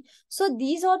 Okay, so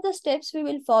these are the steps we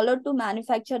will follow to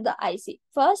manufacture the IC.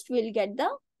 First, we'll get the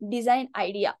design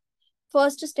idea.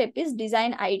 First step is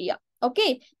design idea.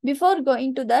 Okay, before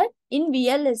going to that, in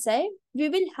VLSI we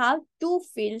will have two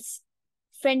fields: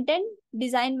 front end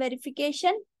design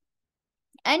verification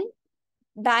and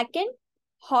back end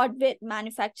hardware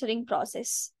manufacturing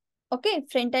process. Okay,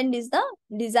 front end is the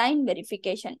design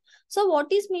verification. So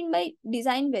what is mean by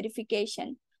design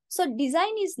verification? So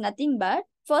design is nothing but,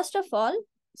 first of all,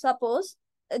 suppose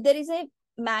there is a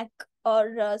Mac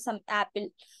or some Apple.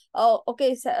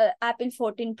 Okay, so, Apple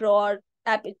 14 Pro or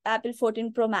Apple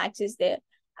 14 Pro Max is there,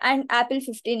 and Apple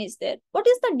 15 is there. What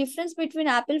is the difference between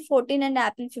Apple 14 and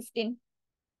Apple 15?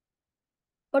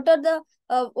 What are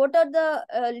the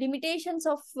limitations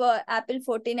of Apple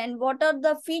 14, and what are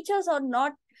the features are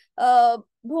not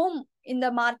boom in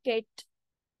the market?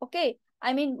 Okay,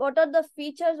 I mean, what are the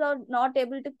features are not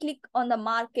able to click on the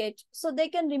market, so they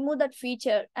can remove that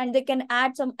feature and they can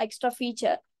add some extra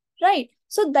feature, right?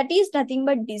 So that is nothing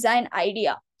but design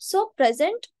idea. So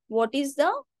present, what is the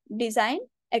design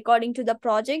according to the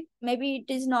project? Maybe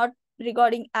it is not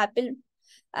regarding Apple,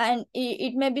 and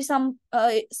it may be some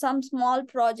small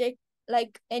project,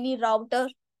 like any router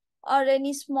or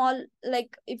any small,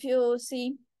 like if you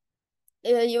see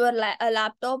your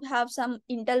laptop have some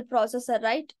Intel processor,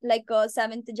 right? Like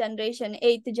seventh generation,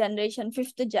 eighth generation,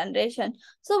 fifth generation.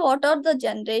 So what are the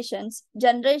generations?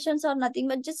 Generations are nothing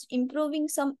but just improving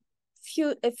some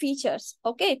few features.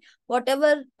 Okay,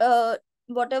 whatever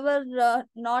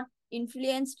not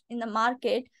influenced in the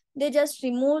market, they just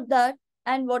remove that,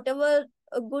 and whatever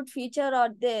a good feature are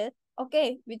there,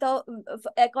 okay, without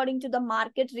according to the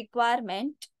market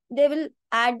requirement, they will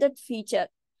add that feature.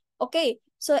 Okay,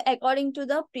 so according to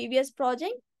the previous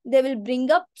project, they will bring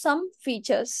up some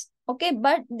features. Okay,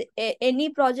 but any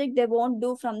project they won't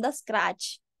do from the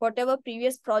scratch. Whatever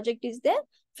previous project is there,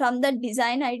 from the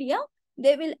design idea,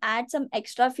 they will add some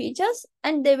extra features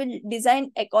and they will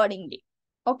design accordingly.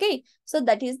 Okay, so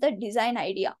that is the design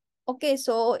idea. Okay,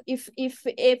 so if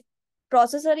a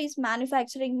processor is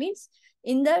manufacturing means,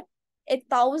 in that a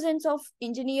thousands of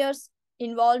engineers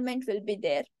involvement will be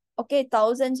there. Okay,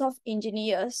 thousands of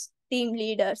engineers, team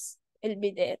leaders will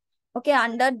be there. Okay,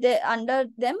 under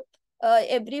them,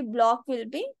 every block will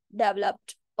be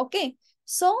developed. Okay,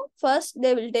 so first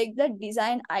they will take the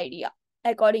design idea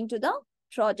according to the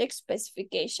project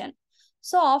specification.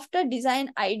 So after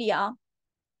design idea,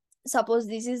 suppose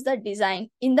this is the design.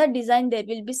 In the design, there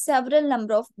will be several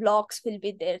number of blocks will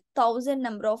be there, thousand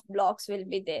number of blocks will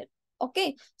be there.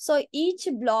 Okay, so each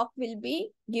block will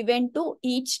be given to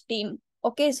each team.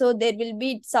 Okay, so there will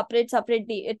be separate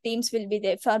teams will be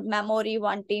there. For memory,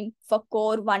 one team; for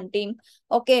core, one team.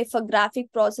 Okay, for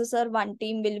graphic processor, one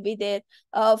team will be there.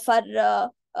 For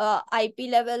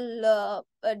IP level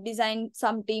design,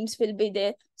 some teams will be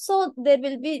there. So there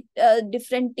will be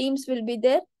different teams will be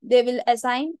there. They will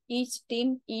assign each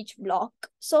team each block.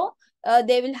 So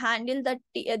they will handle the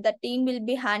team will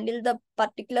be handle the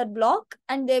particular block,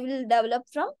 and they will develop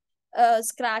from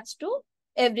scratch to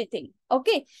everything.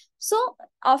 Okay, so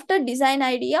after design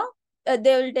idea,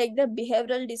 they will take the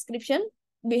behavioral description.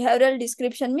 Behavioral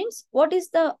description means what is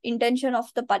the intention of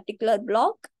the particular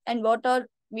block and what are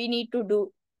we need to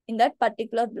do in that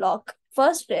particular block.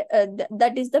 First,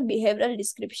 that is the behavioral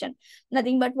description.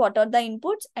 Nothing but what are the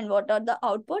inputs and what are the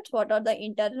outputs, what are the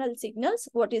internal signals,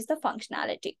 what is the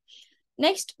functionality.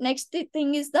 Next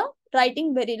thing is the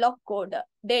writing Verilog code,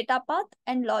 data path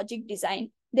and logic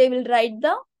design. They will write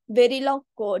the Verilog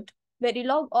code,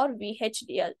 Verilog or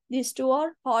VHDL. These two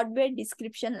are hardware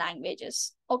description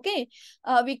languages. Okay,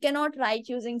 we cannot write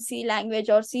using C language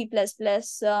or C++,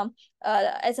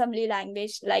 assembly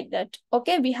language like that.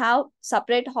 Okay, we have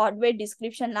separate hardware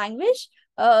description language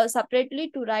separately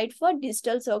to write for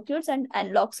digital circuits and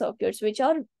analog circuits, which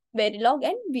are Verilog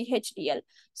and VHDL.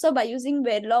 So by using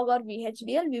Verilog or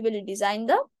VHDL, we will design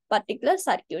the particular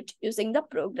circuit using the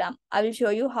program. I will show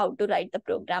you how to write the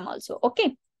program also.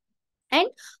 Okay. And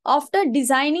after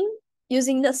designing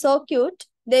using the circuit,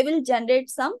 they will generate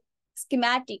some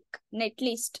schematic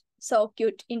netlist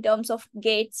circuit in terms of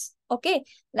gates. Okay.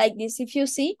 Like this, if you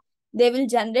see, they will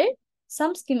generate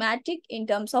some schematic in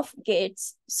terms of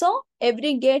gates. So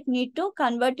every gate need to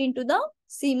convert into the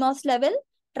CMOS level,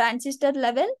 transistor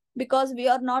level, because we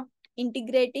are not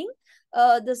integrating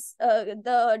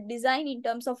the design in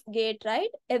terms of gate, right?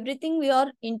 Everything we are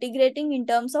integrating in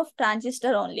terms of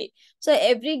transistor only. So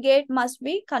every gate must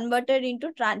be converted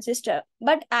into transistor.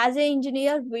 But as an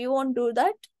engineer, we won't do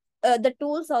that. The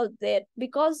tools are there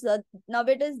because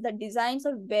nowadays the designs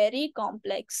are very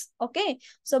complex. Okay,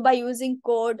 so by using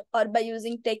code or by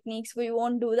using techniques, we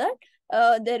won't do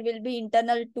that. There will be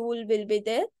internal tool will be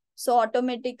there. So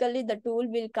automatically the tool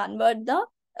will convert the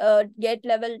gate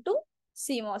level to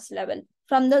CMOS level.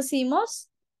 From the CMOS,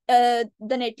 the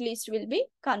netlist will be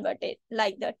converted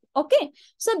like that. Okay,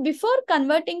 so before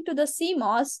converting to the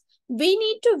CMOS, we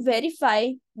need to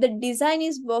verify the design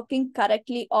is working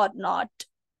correctly or not.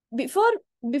 Before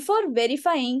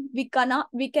verifying, we cannot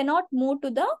move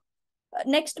to the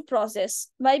next process.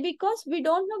 Why? Because we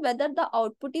don't know whether the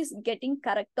output is getting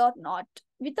correct or not.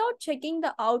 Without checking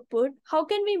the output, how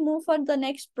can we move for the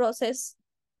next process?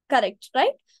 Correct,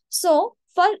 right? So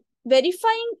for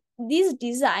verifying these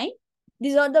design,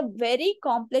 these are the very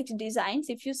complex designs.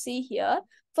 If you see here,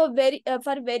 for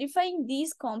verifying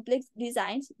these complex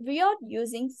designs, we are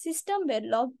using system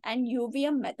Verilog and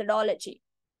UVM methodology.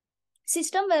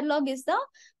 System Verilog is the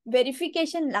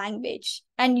verification language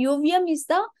and UVM is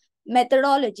the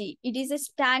methodology. It is a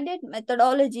standard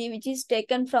methodology which is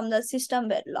taken from the system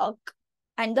Verilog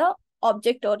and the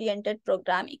object-oriented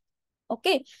programming.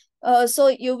 Okay,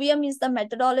 so UVM is the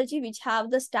methodology which have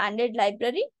the standard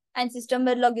library and system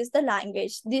Verilog is the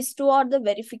language. These two are the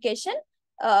verification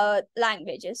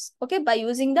languages. Okay, by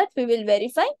using that, we will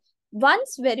verify.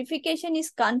 Once verification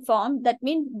is confirmed, that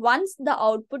means once the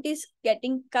output is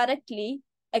getting correctly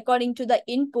according to the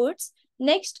inputs,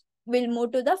 next we'll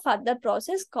move to the further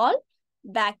process called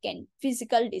backend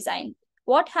physical design.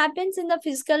 What happens in the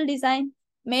physical design?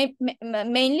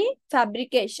 Mainly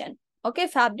fabrication. Okay,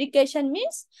 fabrication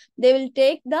means they will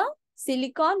take the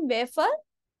silicon wafer.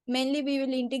 Mainly we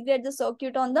will integrate the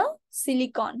circuit on the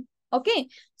silicon. Okay,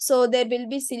 so there will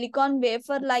be silicon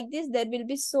wafer like this. There will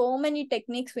be so many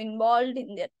techniques involved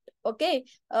in that. Okay,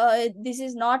 this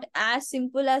is not as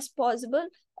simple as possible.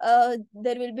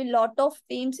 There will be lot of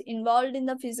teams involved in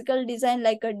the physical design,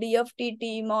 like a DFT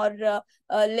team or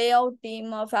a layout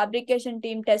team, a fabrication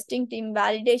team, testing team,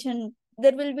 validation.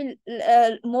 There will be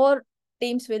more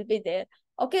teams will be there.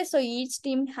 Okay, so each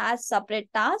team has separate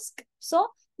task. So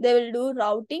they will do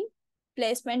routing,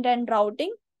 placement and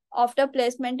routing. After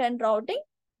placement and routing,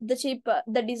 the chip,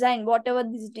 the design, whatever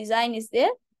this design is there,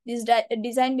 this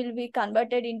design will be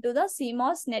converted into the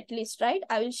CMOS netlist, right?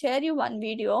 I will share you one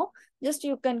video. Just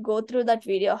you can go through that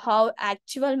video, how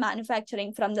actual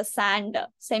manufacturing from the sand,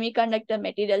 semiconductor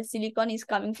material, silicon is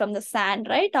coming from the sand,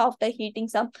 right? After heating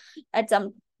at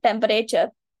some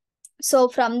temperature. So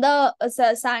from the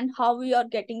sand, how we are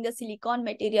getting the silicon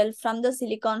material. From the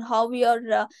silicon, how we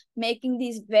are making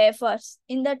these wafers.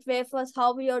 In that wafers,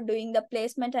 how we are doing the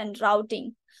placement and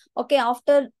routing. Okay,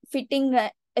 after fitting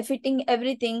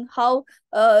everything, how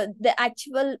the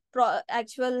actual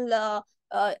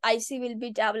IC will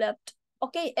be developed.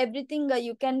 Okay, everything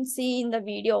you can see in the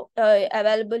video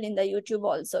available in the YouTube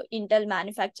also, Intel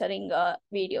manufacturing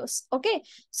videos. Okay,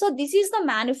 so this is the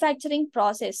manufacturing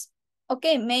process.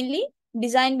 Okay, mainly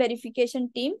design verification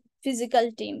team,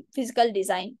 physical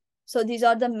design. So these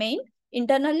are the main.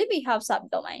 Internally, we have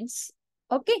subdomains.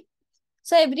 Okay,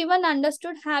 so everyone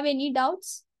understood? Have any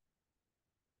doubts?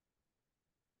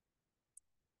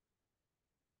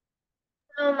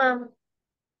 No, ma'am.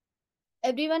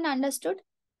 Everyone understood?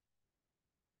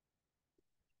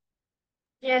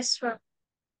 Yes, ma'am.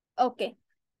 Okay.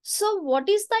 So what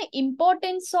is the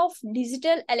importance of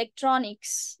digital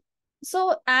electronics?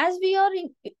 So as we are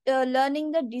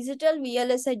learning the digital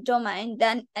VLSI domain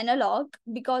than analog,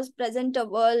 because present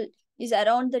world is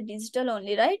around the digital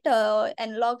only, right?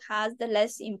 Analog has the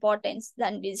less importance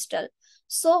than digital.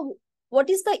 So what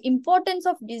is the importance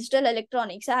of digital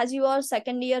electronics? As you are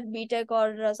second year BTech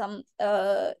or some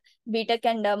BTech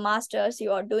and masters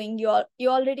you are doing, you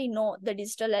already know the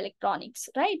digital electronics,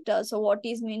 right? So what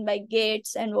is mean by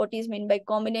gates and what is mean by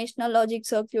combinational logic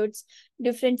circuits,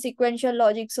 different sequential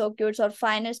logic circuits or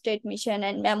finite state machine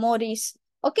and memories.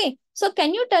 Okay, so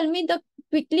can you tell me the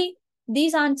quickly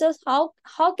these answers,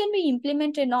 how can we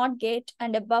implement a NOT gate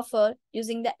and a buffer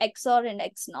using the XOR and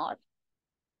XNOR?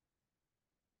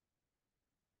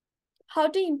 How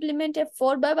to implement a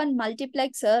 4x1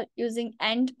 multiplexer using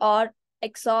AND or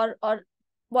XOR or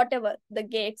whatever the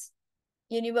gates,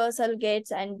 universal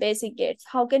gates and basic gates.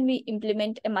 How can we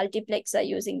implement a multiplexer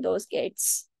using those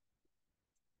gates?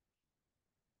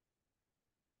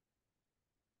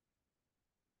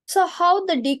 So how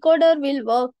the decoder will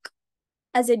work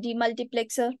as a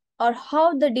demultiplexer, or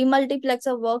how the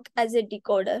demultiplexer work as a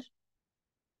decoder?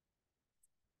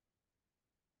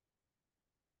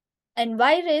 And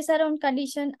why race around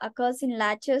condition occurs in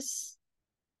latches?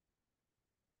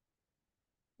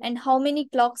 And how many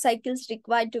clock cycles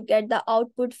required to get the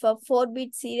output for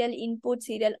 4-bit serial input,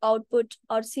 serial output,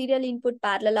 or serial input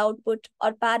parallel output,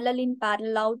 or parallel in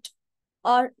parallel out,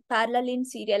 or parallel in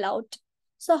serial out?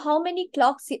 So how many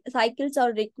clock cycles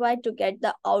are required to get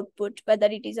the output, whether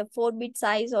it is a 4-bit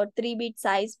size or 3-bit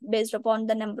size based upon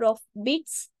the number of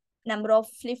bits, number of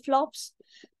flip-flops,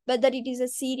 whether it is a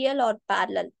serial or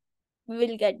parallel? We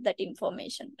will get that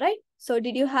information, right? So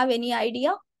did you have any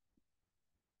idea?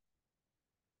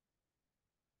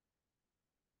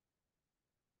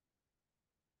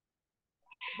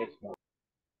 Yes, ma'am.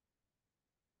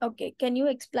 Okay, can you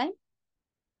explain?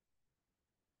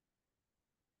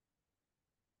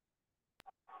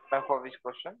 Ma'am, for which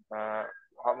question?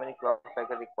 How many clock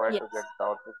cycles required to get Yes. the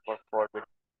output for 4-bit?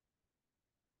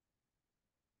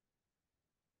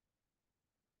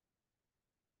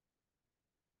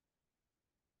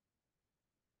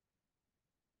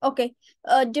 Okay.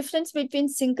 Difference between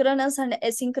synchronous and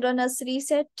asynchronous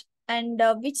reset, and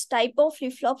which type of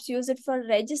flip-flops use it for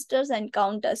registers and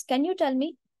counters? Can you tell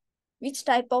me which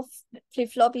type of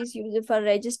flip-flop is used for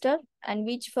register and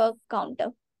which for counter,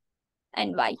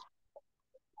 and why?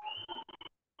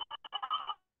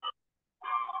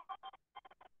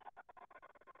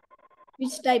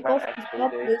 Which type Ma'am, of actually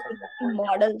flip-flop there is used some to network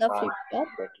model the can't flip-flop?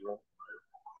 get you.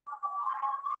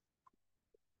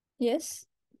 Yes.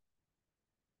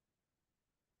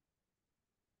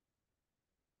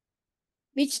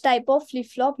 Which type of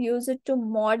flip-flop use it to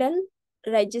model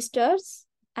registers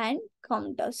and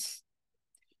counters?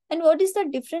 And what is the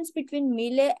difference between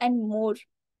Mealy and Moore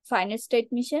finite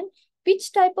state machine?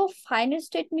 Which type of finite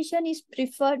state machine is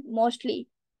preferred mostly,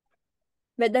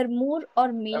 whether Moore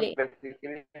or Mealy?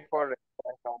 Basically for register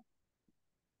and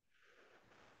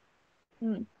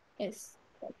count. Yes.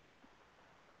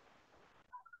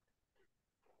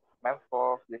 Ma'am,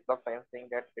 for flip-flop, I'm saying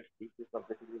that it's PC so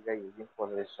basically we are using for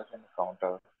registers and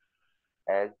counter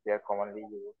as they are commonly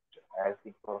used as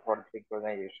for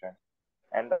synchronization.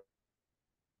 And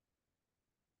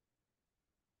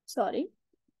Sorry,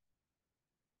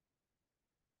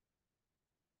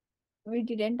 we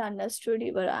didn't understood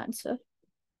your answer.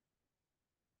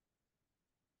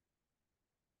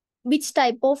 Which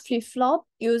type of flip-flop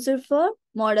used for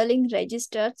modeling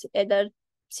registers, either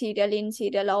serial in,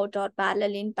 serial out, or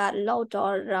parallel in, parallel out,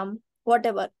 or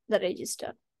whatever the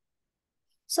register?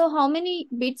 So how many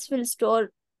bits will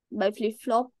store by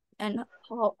flip-flop, and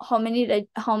how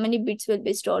many bits will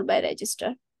be stored by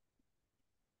register?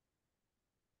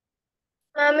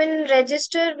 In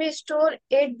register, we store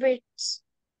 8 bits.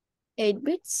 8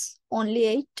 bits? Only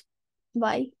 8?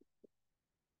 Why?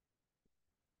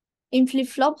 In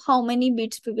flip-flop, how many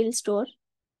bits we will store?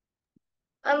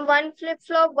 One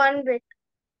flip-flop, 1 bit.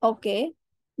 Okay.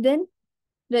 Then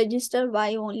register,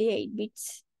 why only 8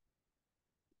 bits?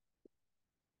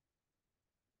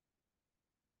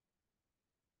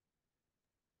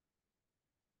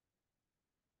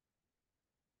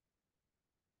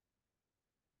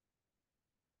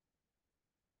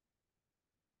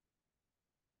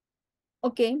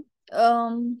 Okay.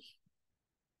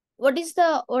 What is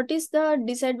the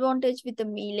disadvantage with the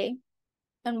melee,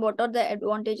 and what are the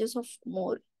advantages of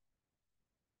more?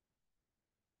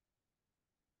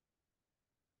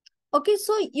 Okay,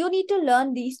 so you need to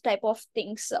learn these type of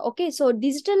things. Okay, so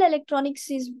digital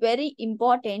electronics is very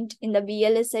important in the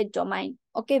VLSI domain.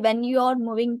 Okay, when you are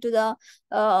moving to the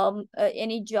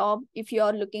any job, if you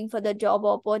are looking for the job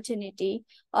opportunity,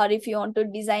 or if you want to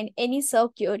design any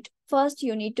circuit first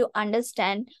you need to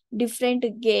understand different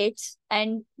gates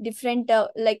and different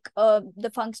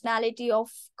the functionality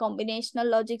of combinational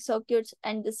logic circuits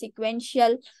and the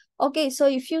sequential. Okay, so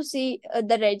if you see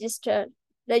the register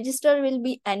will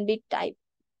be n-bit type.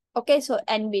 Okay, so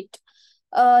n-bit.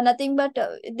 Nothing but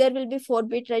there will be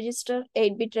 4-bit register,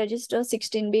 8-bit register,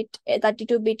 16-bit,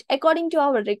 32-bit. According to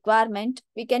our requirement,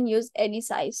 we can use any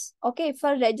size. Okay,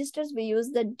 for registers, we use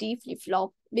the D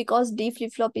flip-flop because D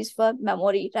flip-flop is for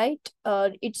memory, right?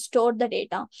 It stored the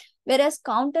data. Whereas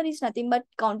counter is nothing but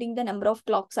counting the number of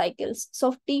clock cycles.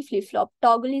 So T flip-flop,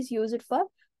 toggle is used for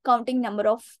counting number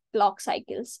of clock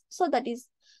cycles. So that is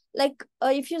like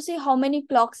if you see how many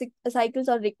clock cycles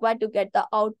are required to get the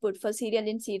output for serial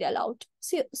in, serial out.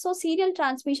 So serial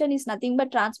transmission is nothing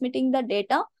but transmitting the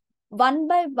data 1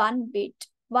 by 1 bit.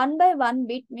 1 by 1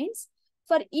 bit means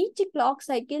for each clock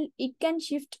cycle it can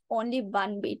shift only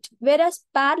 1 bit, whereas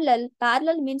parallel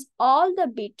means all the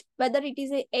bit, whether it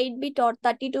is a 8-bit or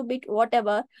 32-bit,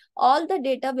 whatever, all the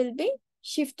data will be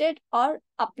shifted or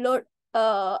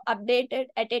updated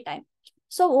at a time.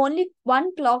 So only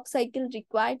one clock cycle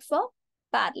required for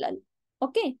parallel.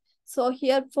 Okay. So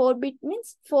here 4-bit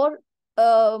means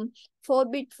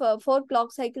 4-bit for 4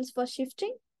 clock cycles for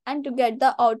shifting, and to get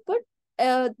the output,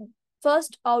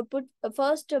 first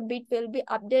bit will be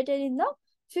updated in the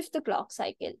 5th clock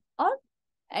cycle or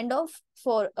end of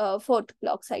 4th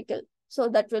clock cycle. So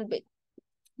that will be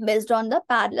based on the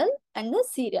parallel and the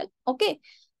serial. Okay.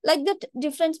 Like the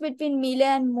difference between Mealy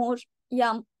and Moore.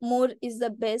 Yeah, Moore is the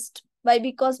best. Why?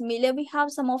 Because Mealy we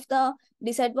have some of the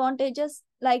disadvantages.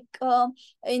 Like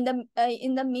in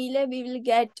the Mealy we will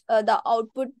get the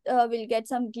output will get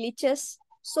some glitches.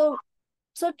 So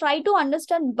try to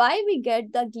understand why we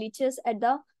get the glitches at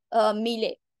the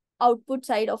Mealy output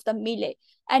side of the Mealy,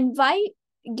 and why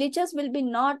glitches will be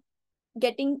not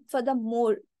getting for the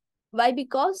Moore. Why?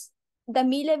 Because the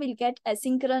Mealy will get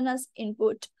asynchronous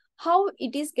input. How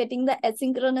it is getting the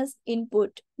asynchronous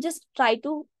input? Just try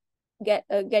to get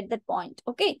that point.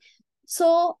 Okay,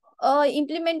 so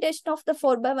implementation of the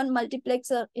 4x1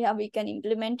 multiplexer, yeah, we can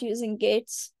implement using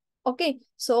gates. Okay,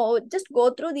 so just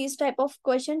go through these type of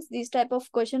questions. These type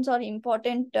of questions are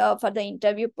important for the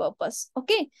interview purpose.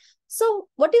 Okay, so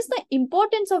what is the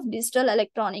importance of digital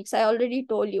electronics? I already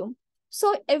told you.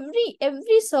 So every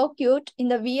circuit in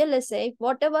the VLSI,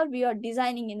 whatever we are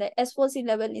designing in the SoC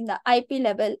level, in the IP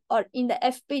level, or in the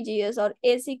FPGAs or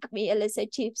ASIC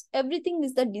VLSI chips, everything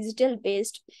is the digital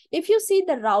based. If you see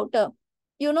the router,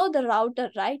 you know the router,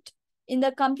 right? In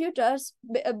the computers,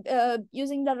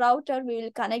 using the router, we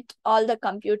will connect all the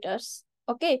computers,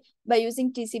 okay, by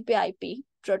using TCP/IP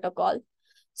protocol.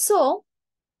 So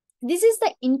this is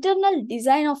the internal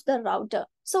design of the router.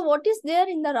 So what is there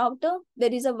in the router?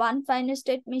 There is a one finite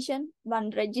state machine,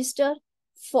 one register,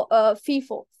 for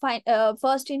FIFO,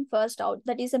 first in, first out.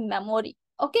 That is a memory.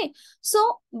 Okay.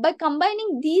 So by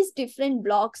combining these different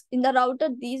blocks in the router,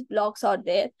 these blocks are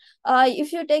there.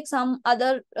 If you take some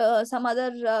other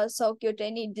circuit,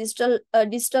 any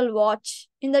digital watch.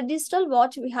 In the digital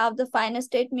watch, we have the finite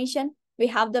state machine. We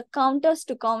have the counters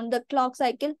to count the clock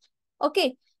cycle.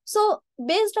 Okay. So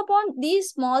based upon these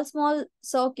small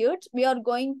circuits, we are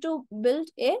going to build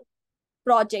a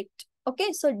project.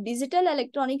 Okay, so digital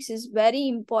electronics is very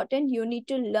important. You need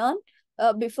to learn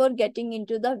before getting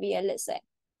into the VLSI.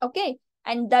 Okay,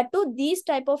 and that too, these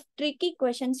type of tricky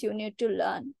questions you need to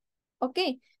learn.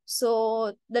 Okay,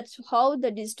 so that's how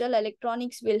the digital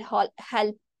electronics will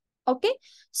help. Okay,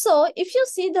 so if you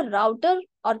see the router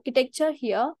architecture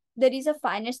here, there is a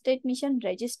finite state machine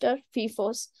register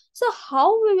FIFOs. So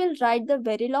how we will write the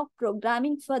Verilog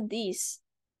programming for these?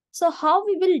 So how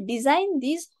we will design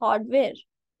these hardware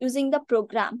using the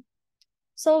program?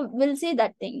 So we'll see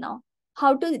that thing now.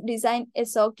 How to design a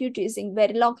circuit using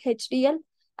Verilog HDL,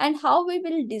 and how we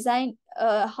will design,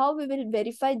 how we will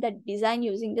verify that design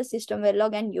using the system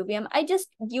Verilog and UVM. I just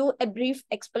give a brief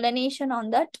explanation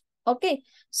on that. Okay,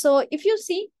 so if you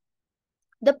see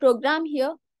the program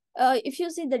here, if you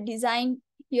see the design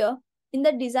here, in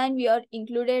the design we are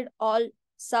included all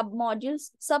sub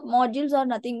modules. Sub modules are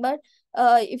nothing but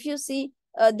if you see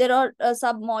there are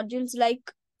sub modules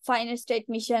like finite state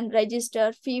machine,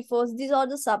 register, FIFOs. These are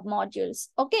the sub modules.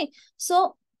 Okay,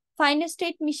 so finite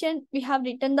state machine, we have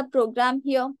written the program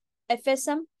here,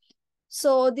 FSM.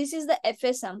 So this is the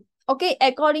FSM. Okay,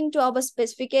 according to our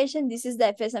specification, this is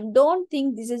the FSM. Don't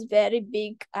think this is very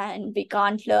big and we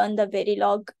can't learn the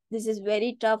Verilog. This is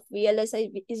very tough.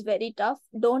 VLSI is very tough.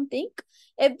 Don't think.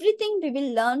 Everything we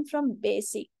will learn from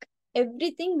basic.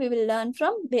 Everything we will learn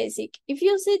from basic. If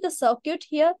you see the circuit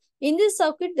here, in this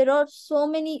circuit, there are so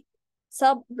many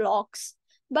sub blocks.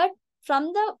 But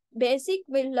from the basic,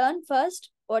 we'll learn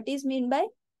first what is mean by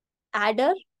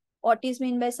adder, what is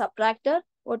mean by subtractor,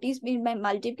 what is mean by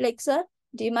multiplexer,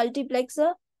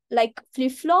 demultiplexer, like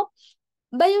flip-flop.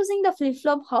 By using the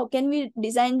flip-flop, how can we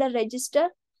design the register?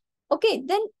 Okay,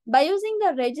 then by using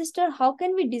the register, how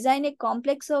can we design a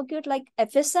complex circuit like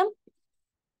FSM?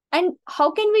 And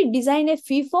how can we design a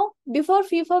FIFO? Before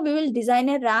FIFO, we will design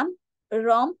a RAM,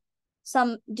 ROM,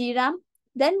 some DRAM.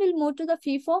 Then we'll move to the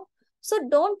FIFO. So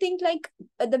don't think like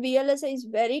the VLSI is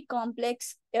very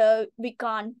complex. We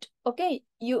can't. Okay,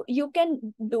 you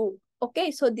can do.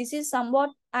 Okay, so this is somewhat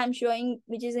I'm showing,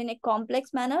 which is in a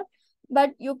complex manner,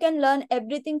 but you can learn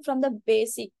everything from the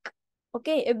basic.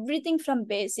 Okay, everything from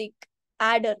basic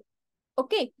adder.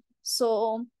 Okay,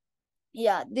 so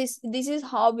yeah, this is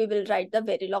how we will write the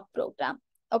Verilog program.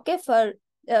 Okay, for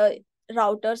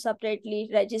router separately,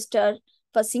 register,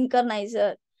 for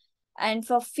synchronizer, and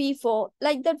for FIFO,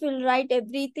 like that we'll write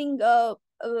everything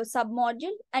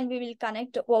submodule, and we will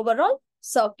connect overall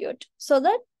circuit, so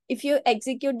that if you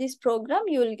execute this program,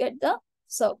 you will get the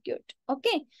circuit.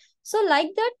 Okay, so like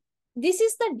that, this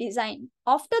is the design.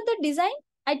 After the design,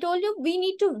 I told you we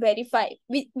need to verify.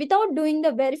 Without doing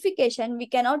the verification, we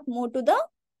cannot move to the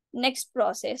next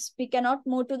process. We cannot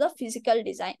move to the physical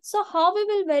design. So how we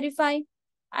will verify?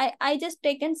 I just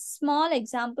taken small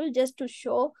example just to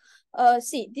show.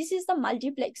 See, this is the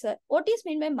multiplexer. What is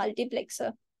mean by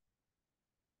multiplexer?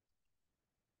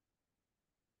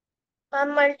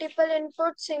 Multiple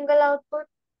input, single output.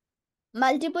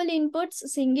 Multiple inputs,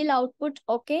 single output.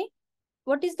 Okay.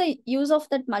 What is the use of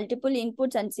that multiple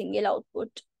inputs and single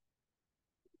output?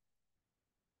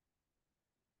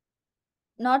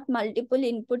 Not multiple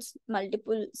inputs,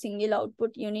 multiple single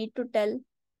output. You need to tell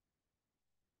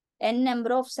n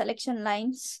number of selection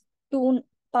lines, 2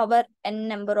 power n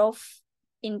number of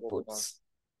inputs,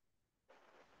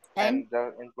 and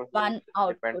the input will one depend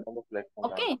output. on the selection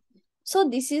line. Okay, so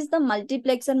this is the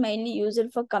multiplexer mainly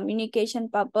used for communication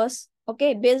purpose.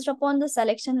 Okay, based upon the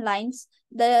selection lines,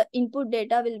 the input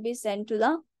data will be sent to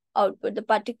the output. The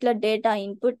particular data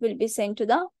input will be sent to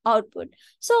the output.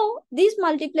 So these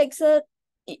multiplexer,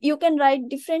 you can write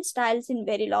different styles in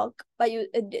Verilog.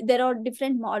 There are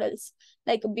different models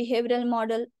like behavioral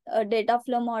model, data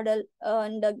flow model,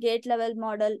 and gate level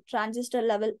model, transistor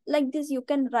level. Like this, you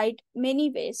can write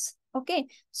many ways. Okay,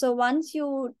 so once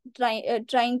you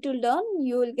trying to learn,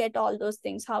 you will get all those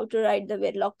things, how to write the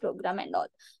Verilog program and all.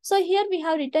 So here we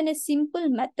have written a simple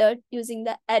method using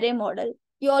the array model.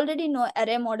 You already know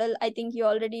array model. I think you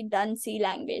already done C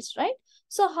language, right?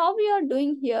 So how we are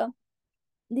doing here?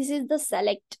 This is the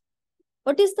select.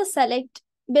 What is the select?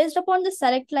 Based upon the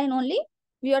select line only,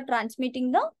 we are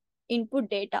transmitting the input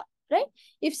data, right?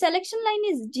 If selection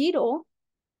line is 0,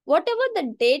 whatever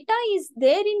the data is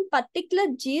there in particular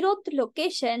 0th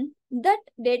location, that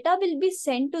data will be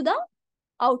sent to the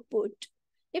output.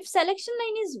 If selection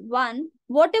line is 1,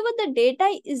 whatever the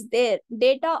data is there,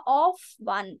 data of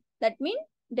 1, that means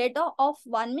data of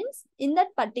 1 means in that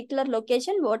particular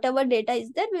location, whatever data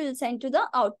is there, we will send to the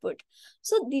output.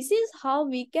 So this is how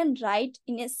we can write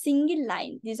in a single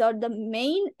line. These are the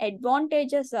main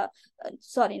advantages,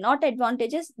 sorry, not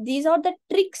advantages. These are the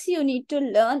tricks you need to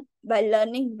learn by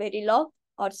learning Verilog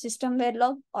or system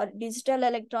Verilog or digital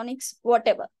electronics,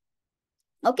 whatever.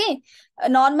 Okay,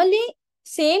 normally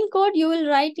same code you will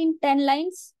write in 10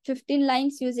 lines, 15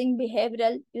 lines using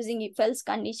behavioral, using if else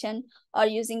condition, or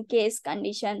using case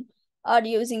condition, or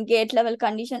using gate level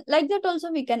condition. Like that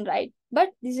also we can write. But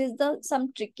this is the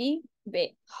some tricky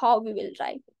way how we will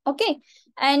write. Okay,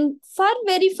 and for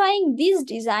verifying this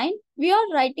design, we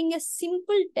are writing a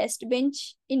simple test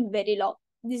bench in Verilog.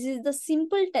 This is the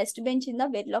simple test bench in the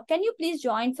Verilog. Can you please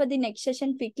join for the next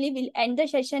session quickly? We'll end the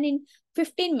session in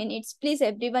 15 minutes. Please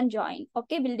everyone join.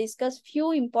 Okay, we'll discuss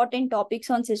few important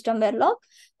topics on system Verilog.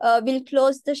 We'll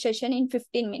close the session in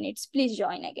 15 minutes. Please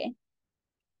join again.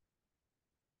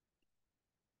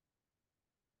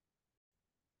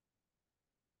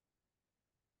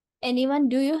 Anyone,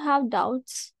 do you have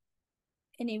doubts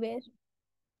anywhere?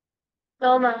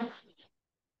 No, ma'am.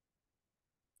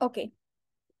 Okay.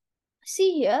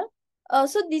 See here.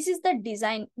 So this is the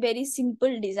design, very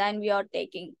simple design we are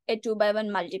taking, a 2x1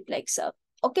 multiplexer.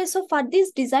 Okay, so for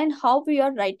this design, how we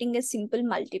are writing a simple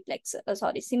multiplexer,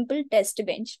 simple test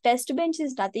bench. Test bench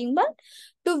is nothing but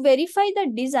to verify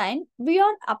the design, we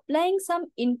are applying some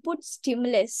input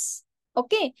stimulus.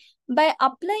 Okay, by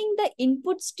applying the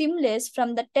input stimulus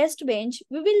from the test bench,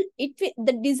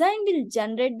 the design will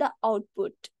generate the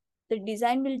output. The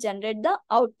design will generate the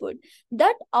output.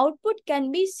 That output can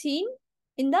be seen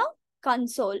in the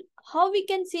console. How we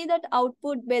can see that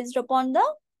output? Based upon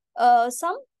the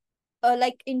some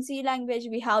like in C language,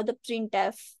 we have the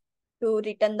printf to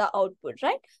return the output,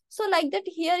 right? So like that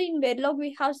here in Verilog,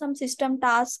 we have some system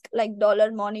task like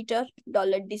 $monitor,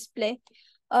 $display,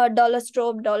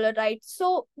 $strobe, $write.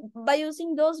 So by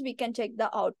using those, we can check the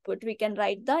output. We can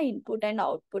write the input and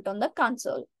output on the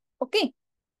console. Okay.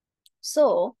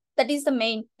 So that is the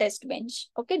main test bench.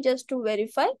 Okay. Just to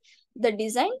verify the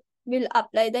design, we'll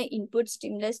apply the input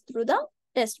stimulus through the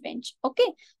test bench.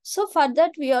 Okay. So for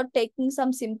that, we are taking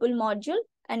some simple module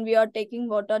and we are taking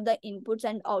what are the inputs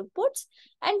and outputs,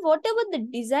 and whatever the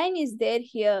design is there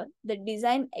here, the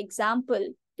design example,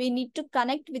 we need to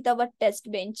connect with our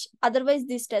test bench. Otherwise,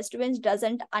 this test bench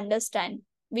doesn't understand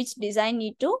which design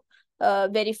need to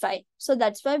verify. So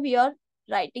that's why we are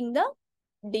writing the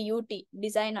DUT,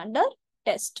 design under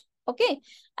test. Okay.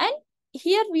 And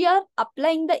here we are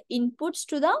applying the inputs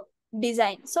to the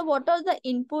design. So what are the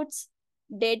inputs?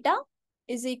 Data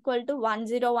is equal to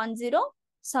 1010,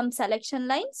 some selection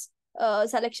lines,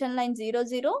 selection line 00,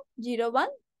 01,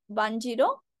 10,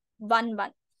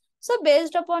 11. So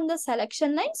based upon the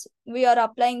selection lines, we are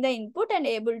applying the input and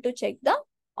able to check the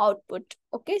output.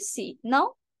 Okay, see.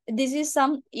 Now, this is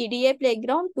some EDA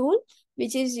playground tool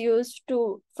which is used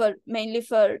to mainly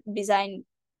for design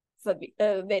for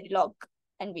Verilog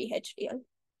and VHDL.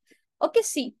 Okay,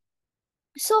 see.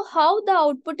 So how the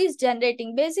output is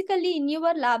generating? Basically, in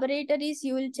your laboratories,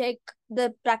 you will check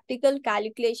the practical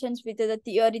calculations with the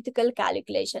theoretical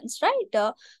calculations,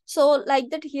 right? So like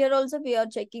that here also we are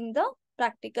checking the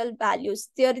practical values.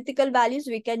 Theoretical values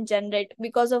we can generate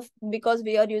because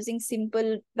we are using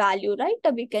simple value, right?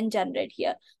 We can generate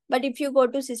here. But if you go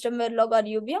to System Verilog or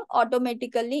UVM,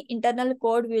 automatically internal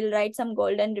code will write some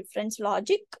golden reference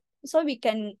logic. So we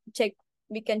can check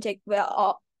where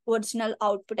original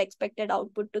output, expected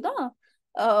output to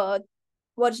the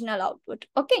original output.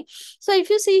 Okay. So if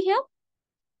you see here,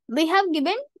 we have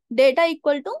given data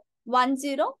equal to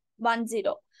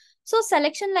 1010. So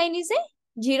selection line is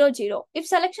a 00. If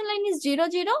selection line is 00,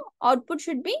 output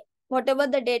should be whatever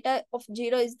the data of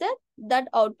 0 is there, that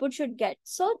output should get.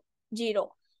 So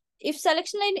 0. If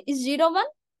selection line is 01,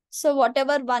 so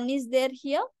whatever 1 is there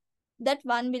here, that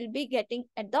 1 will be getting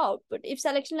at the output. If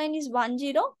selection line is 10,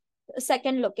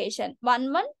 second location,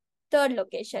 11, third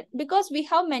location, because we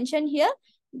have mentioned here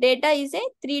data is a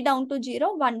 3 down to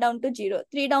 0, 1 down to 0.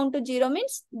 3 down to 0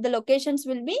 means the locations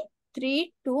will be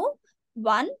 3, 2,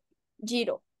 1,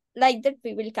 0. Like that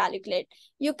we will calculate.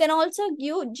 You can also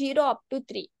give 0 up to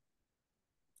 3.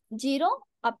 0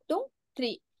 up to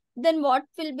 3. Then what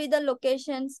will be the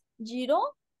locations? 0,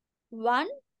 1,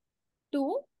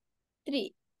 2,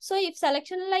 3. So if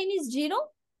selection line is 0,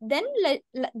 then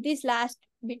this last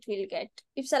bit will get.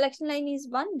 If selection line is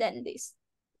 1, then this.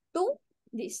 2,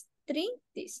 this. 3,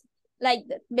 this. Like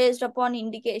that, based upon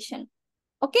indication.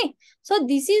 Okay. So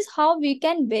this is how we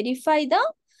can verify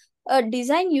the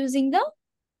design using the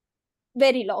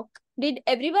Verilog. Did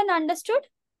everyone understood?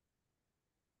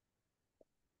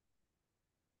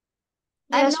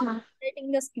 Yes, I'm not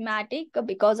creating the schematic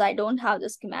because I don't have the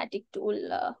schematic tool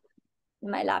in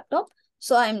my laptop.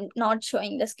 So I'm not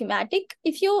showing the schematic.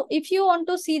 If you want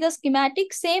to see the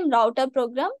schematic, same router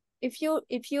program. If you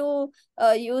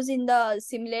use in the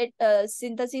simulate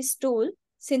synthesis tool,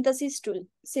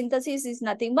 synthesis is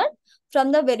nothing but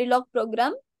from the Verilog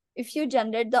program. If you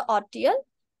generate the RTL,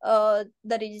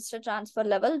 the register transfer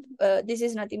level, this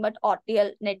is nothing but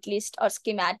RTL netlist or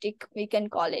schematic. We can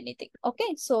call anything.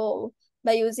 Okay, so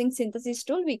by using synthesis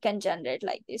tool, we can generate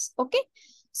like this. Okay,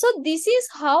 so this is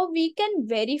how we can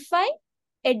verify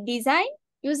a design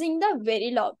using the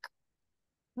Verilog.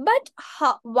 But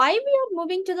why we are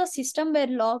moving to the System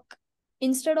Verilog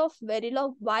instead of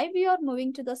Verilog? Why we are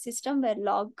moving to the System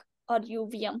Verilog or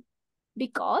UVM?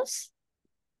 Because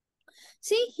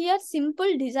see here,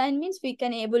 simple design means we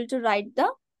can able to write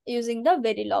the using the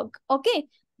Verilog. Okay,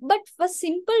 but for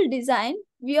simple design,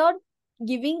 we are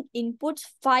giving inputs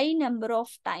 5 number of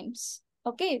times.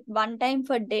 Okay, 1 time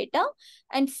for data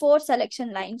and 4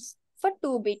 selection lines for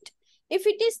 2-bit. If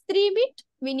it is 3-bit,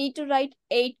 we need to write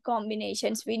 8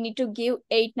 combinations. We need to give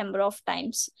 8 number of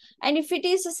times. And if it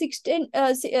is a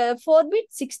 4-bit,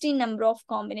 16 number of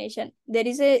combination. There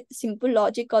is a simple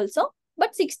logic also,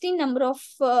 but 16 number of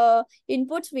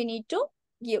inputs we need to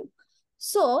give.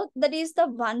 So that is the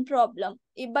one problem.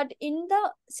 But in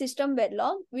the System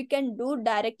Verilog, we can do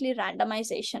directly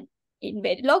randomization. In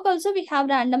Verilog also we have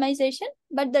randomization,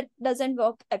 but that doesn't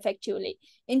work effectively.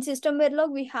 In System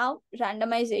Verilog, we have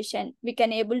randomization. We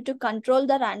can able to control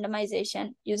the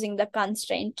randomization using the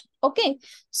constraint. Okay,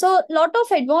 so lot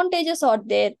of advantages are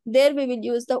there. There we will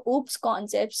use the OOPS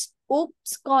concepts.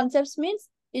 OOPS concepts means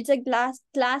It's a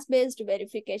class-based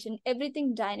verification,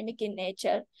 everything dynamic in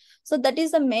nature. So that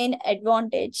is the main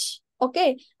advantage.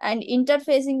 Okay, and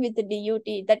interfacing with the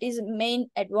DUT, that is main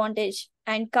advantage,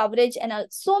 and coverage and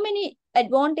so many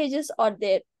advantages are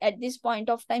there. At this point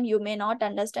of time, you may not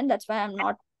understand. That's why I'm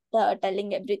not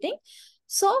telling everything.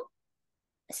 So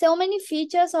many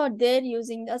features are there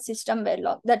using the system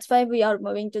Verilog. That's why we are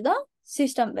moving to the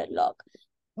system Verilog.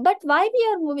 But why we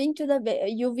are moving to the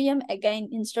UVM again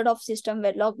instead of system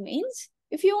Verilog means,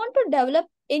 if you want to develop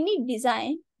any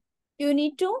design, you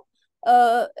need to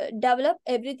develop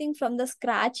everything from the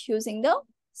scratch using the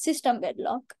system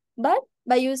Verilog. But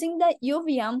by using the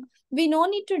UVM, we no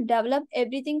need to develop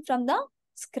everything from the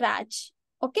scratch.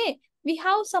 Okay, we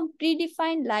have some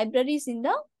predefined libraries in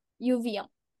the UVM.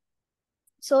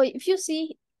 So if you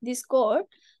see this code,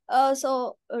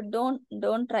 don't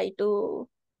try to.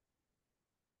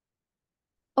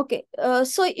 Okay,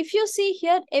 so if you see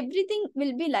here, everything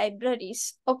will be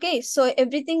libraries. Okay, so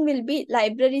everything will be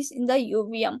libraries in the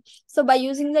UVM. So by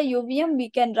using the UVM, we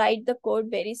can write the code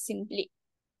very simply.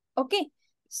 Okay,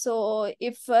 so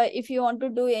if you want to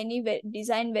do any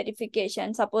design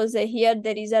verification, suppose here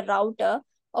there is a router.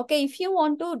 Okay, if you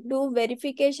want to do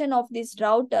verification of this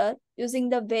router using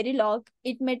the Verilog,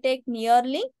 it may take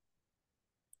nearly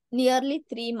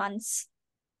 3 months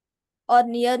or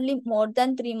nearly more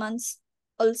than 3 months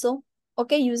also.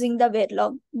 Okay, using the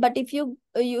Verilog. But if you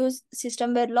use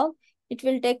system Verilog, it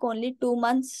will take only 2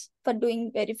 months for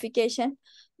doing verification.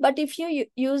 But if you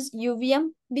use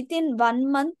UVM, within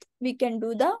 1 month, we can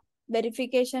do the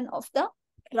verification of the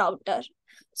router.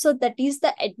 So that is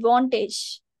the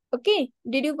advantage. Okay,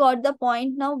 did you got the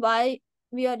point now why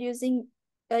we are using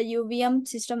a UVM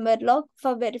system Verilog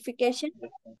for verification?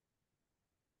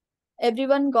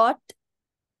 Everyone got?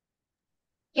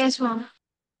 Yes, ma'am.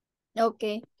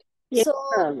 Okay. Yeah. So,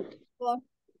 what?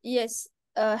 Yes.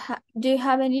 Do you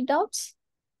have any doubts?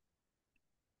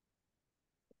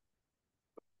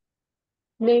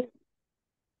 No.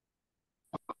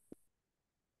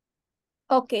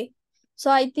 Okay. So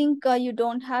I think you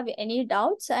don't have any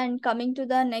doubts. And coming to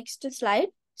the next slide.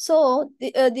 So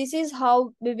this is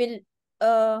how we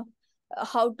will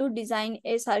how to design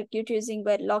a circuit using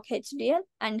Verilog HDL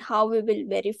and how we will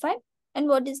verify and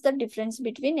what is the difference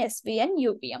between SV and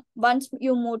UVM. Once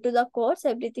you move to the course,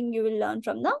 everything you will learn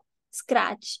from the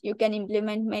scratch. You can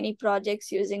implement many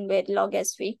projects using Verilog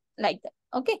SV like that.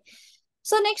 Okay.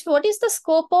 So next, what is the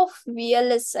scope of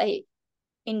VLSI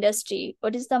industry?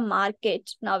 What is the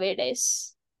market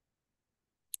nowadays?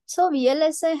 So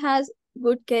VLSI has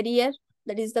good career.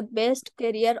 That is the best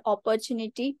career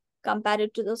opportunity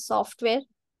compared to the software.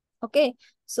 Okay,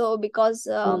 so because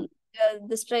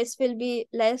the stress will be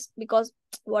less, because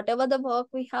whatever the work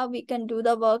we have, we can do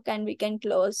the work and we can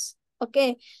close.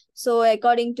 Okay, so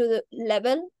according to the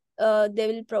level, they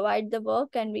will provide the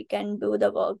work and we can do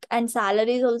the work, and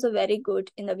salary is also very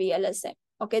good in the VLSI.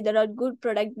 Okay, there are good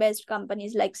product based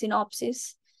companies like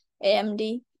Synopsys,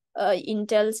 AMD,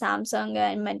 Intel, Samsung,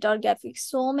 and Mentor Graphics.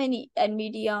 So many,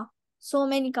 Nvidia, so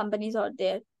many companies are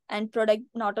there, and product,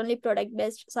 not only product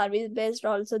based, service based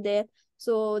also there.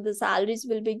 So the salaries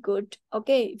will be good.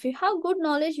 Okay, if you have good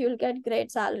knowledge, you will get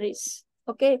great salaries.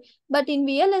 Okay, but in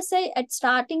VLSI at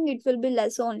starting it will be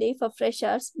less only for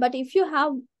freshers, but if you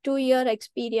have 2-year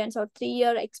experience or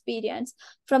 3-year experience,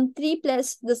 from 3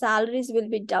 plus the salaries will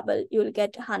be double. You will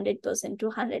get 100% to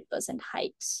 100%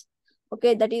 hikes.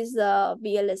 Okay, that is the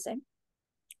VLSI.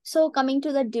 So coming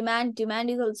to the demand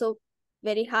is also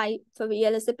very high for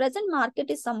VLSI. Present market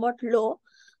is somewhat low.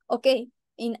 Okay,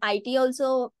 in IT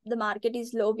also the market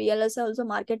is low, VLSI also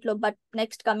market low, but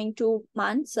next coming 2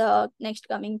 months,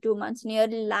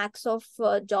 nearly lakhs of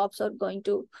jobs are going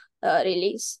to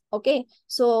release. Okay,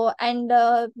 so and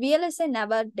VLSI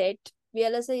never dead.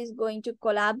 VLSI is going to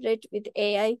collaborate with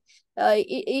AI.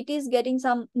 It is getting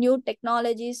some new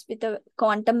technologies with a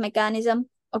quantum mechanism.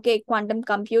 Okay, quantum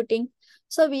computing.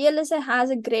 So VLSI has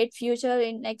a great future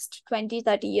in next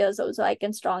 20-30 years also. I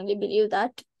can strongly believe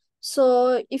that.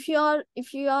 So if you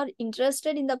are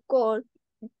interested in the core,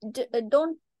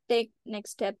 don't take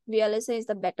next step. VLSI is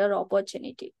the better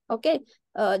opportunity. Okay,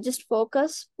 just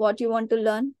focus what you want to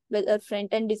learn, whether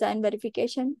front end design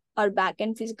verification or back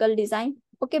end physical design.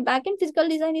 Okay, back end physical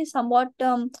design is somewhat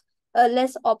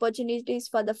less opportunities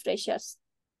for the freshers.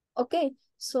 Okay,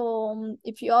 so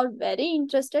if you are very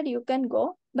interested, you can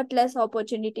go, but less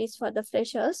opportunities for the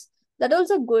freshers. That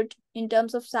also good in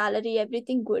terms of salary,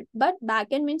 everything good. But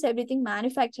backend means everything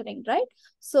manufacturing, right?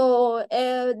 So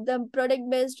the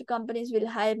product-based companies will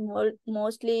hire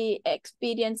mostly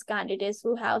experienced candidates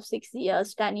who have 6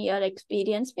 years, 10-year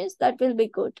experience. Means that will be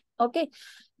good. Okay,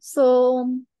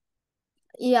 so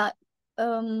Yeah.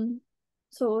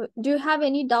 So do you have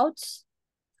any doubts?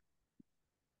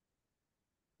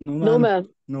 No, ma'am.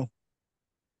 No.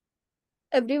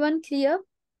 Everyone clear?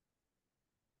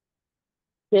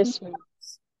 Yes, ma'am.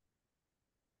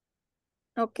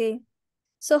 Okay.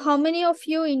 So how many of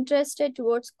you interested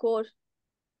towards core?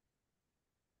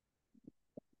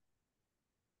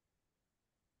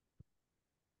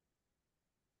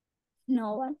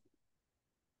 No one.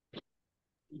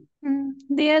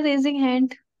 They are raising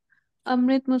hand.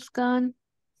 Amrit, Muskan.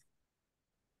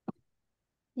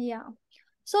 Yeah.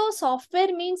 So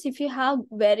software means if you have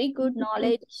very good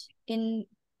knowledge in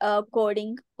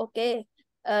coding, okay.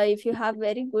 If you have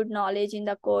very good knowledge in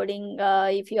the coding,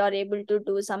 if you are able to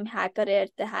do some hacker at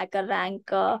the hacker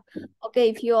rank, okay,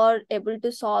 if you are able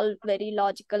to solve very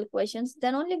logical questions,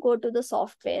 then only go to the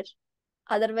software.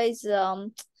 Otherwise, there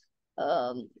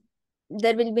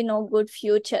will be no good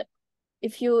future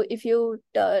if you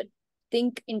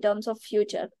think in terms of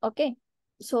future. Okay,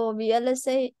 so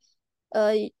VLSI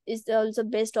is also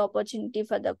best opportunity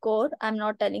for the core. I'm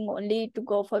not telling only to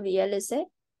go for VLSA.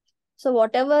 So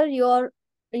whatever you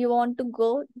want to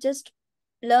go, just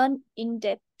learn in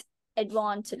depth,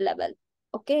 advanced level.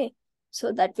 Okay.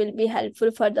 So that will be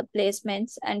helpful for the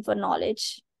placements and for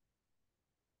knowledge.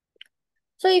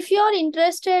 So if you are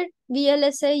interested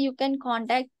VLSA, you can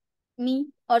contact me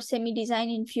or Semi Design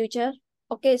in future.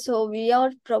 Okay, so we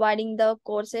are providing the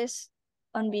courses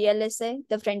on VLSA,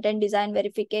 the front end design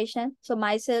verification. So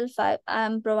myself, I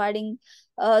am providing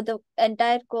the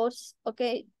entire course.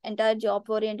 Okay, entire job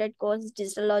oriented course,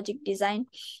 digital logic design,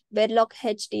 Verilog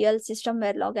HDL, system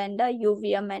Verilog, and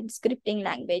UVM and scripting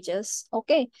languages.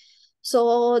 Okay,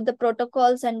 so the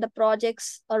protocols and the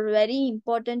projects are very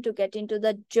important to get into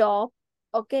the job.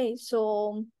 Okay,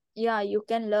 so yeah, you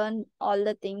can learn all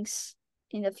the things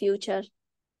in the future.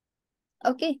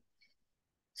 Okay,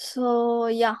 so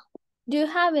yeah, do you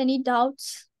have any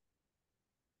doubts?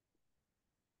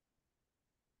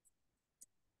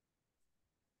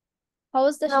 How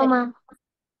was the No, session? ma'am.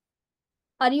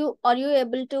 Are you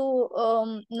able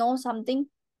to know something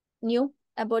new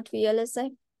about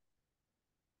VLSI?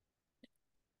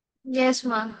 Yes,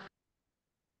 ma'am.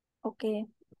 Okay.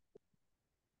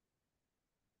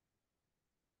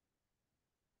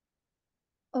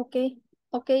 Okay.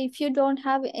 Okay, if you don't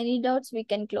have any doubts, we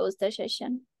can close the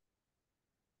session.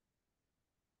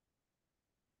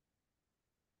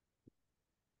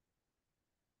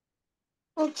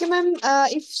 Okay, ma'am.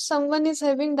 If someone is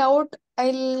having doubt,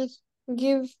 I'll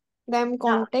give them Yeah.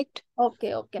 contact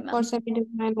Okay, okay, for ma'am.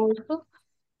 semi-design also.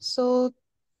 So,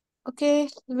 okay,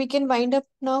 we can wind up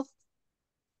now.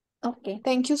 Okay.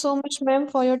 Thank you so much, ma'am,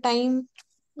 for your time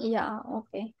Yeah,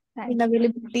 okay. Thank and you.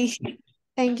 availability.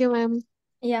 Thank you, ma'am.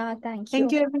 Yeah, thank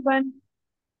Thank you. you, everyone.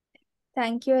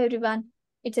 Thank you, everyone.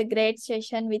 It's a great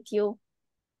session with you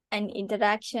and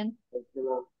interaction.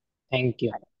 Thank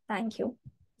you. Thank you.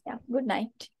 Yeah, good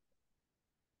night.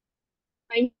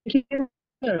 Thank you,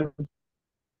 ma'am.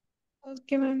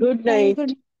 Okay, ma'am. Good Bye. night.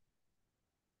 Good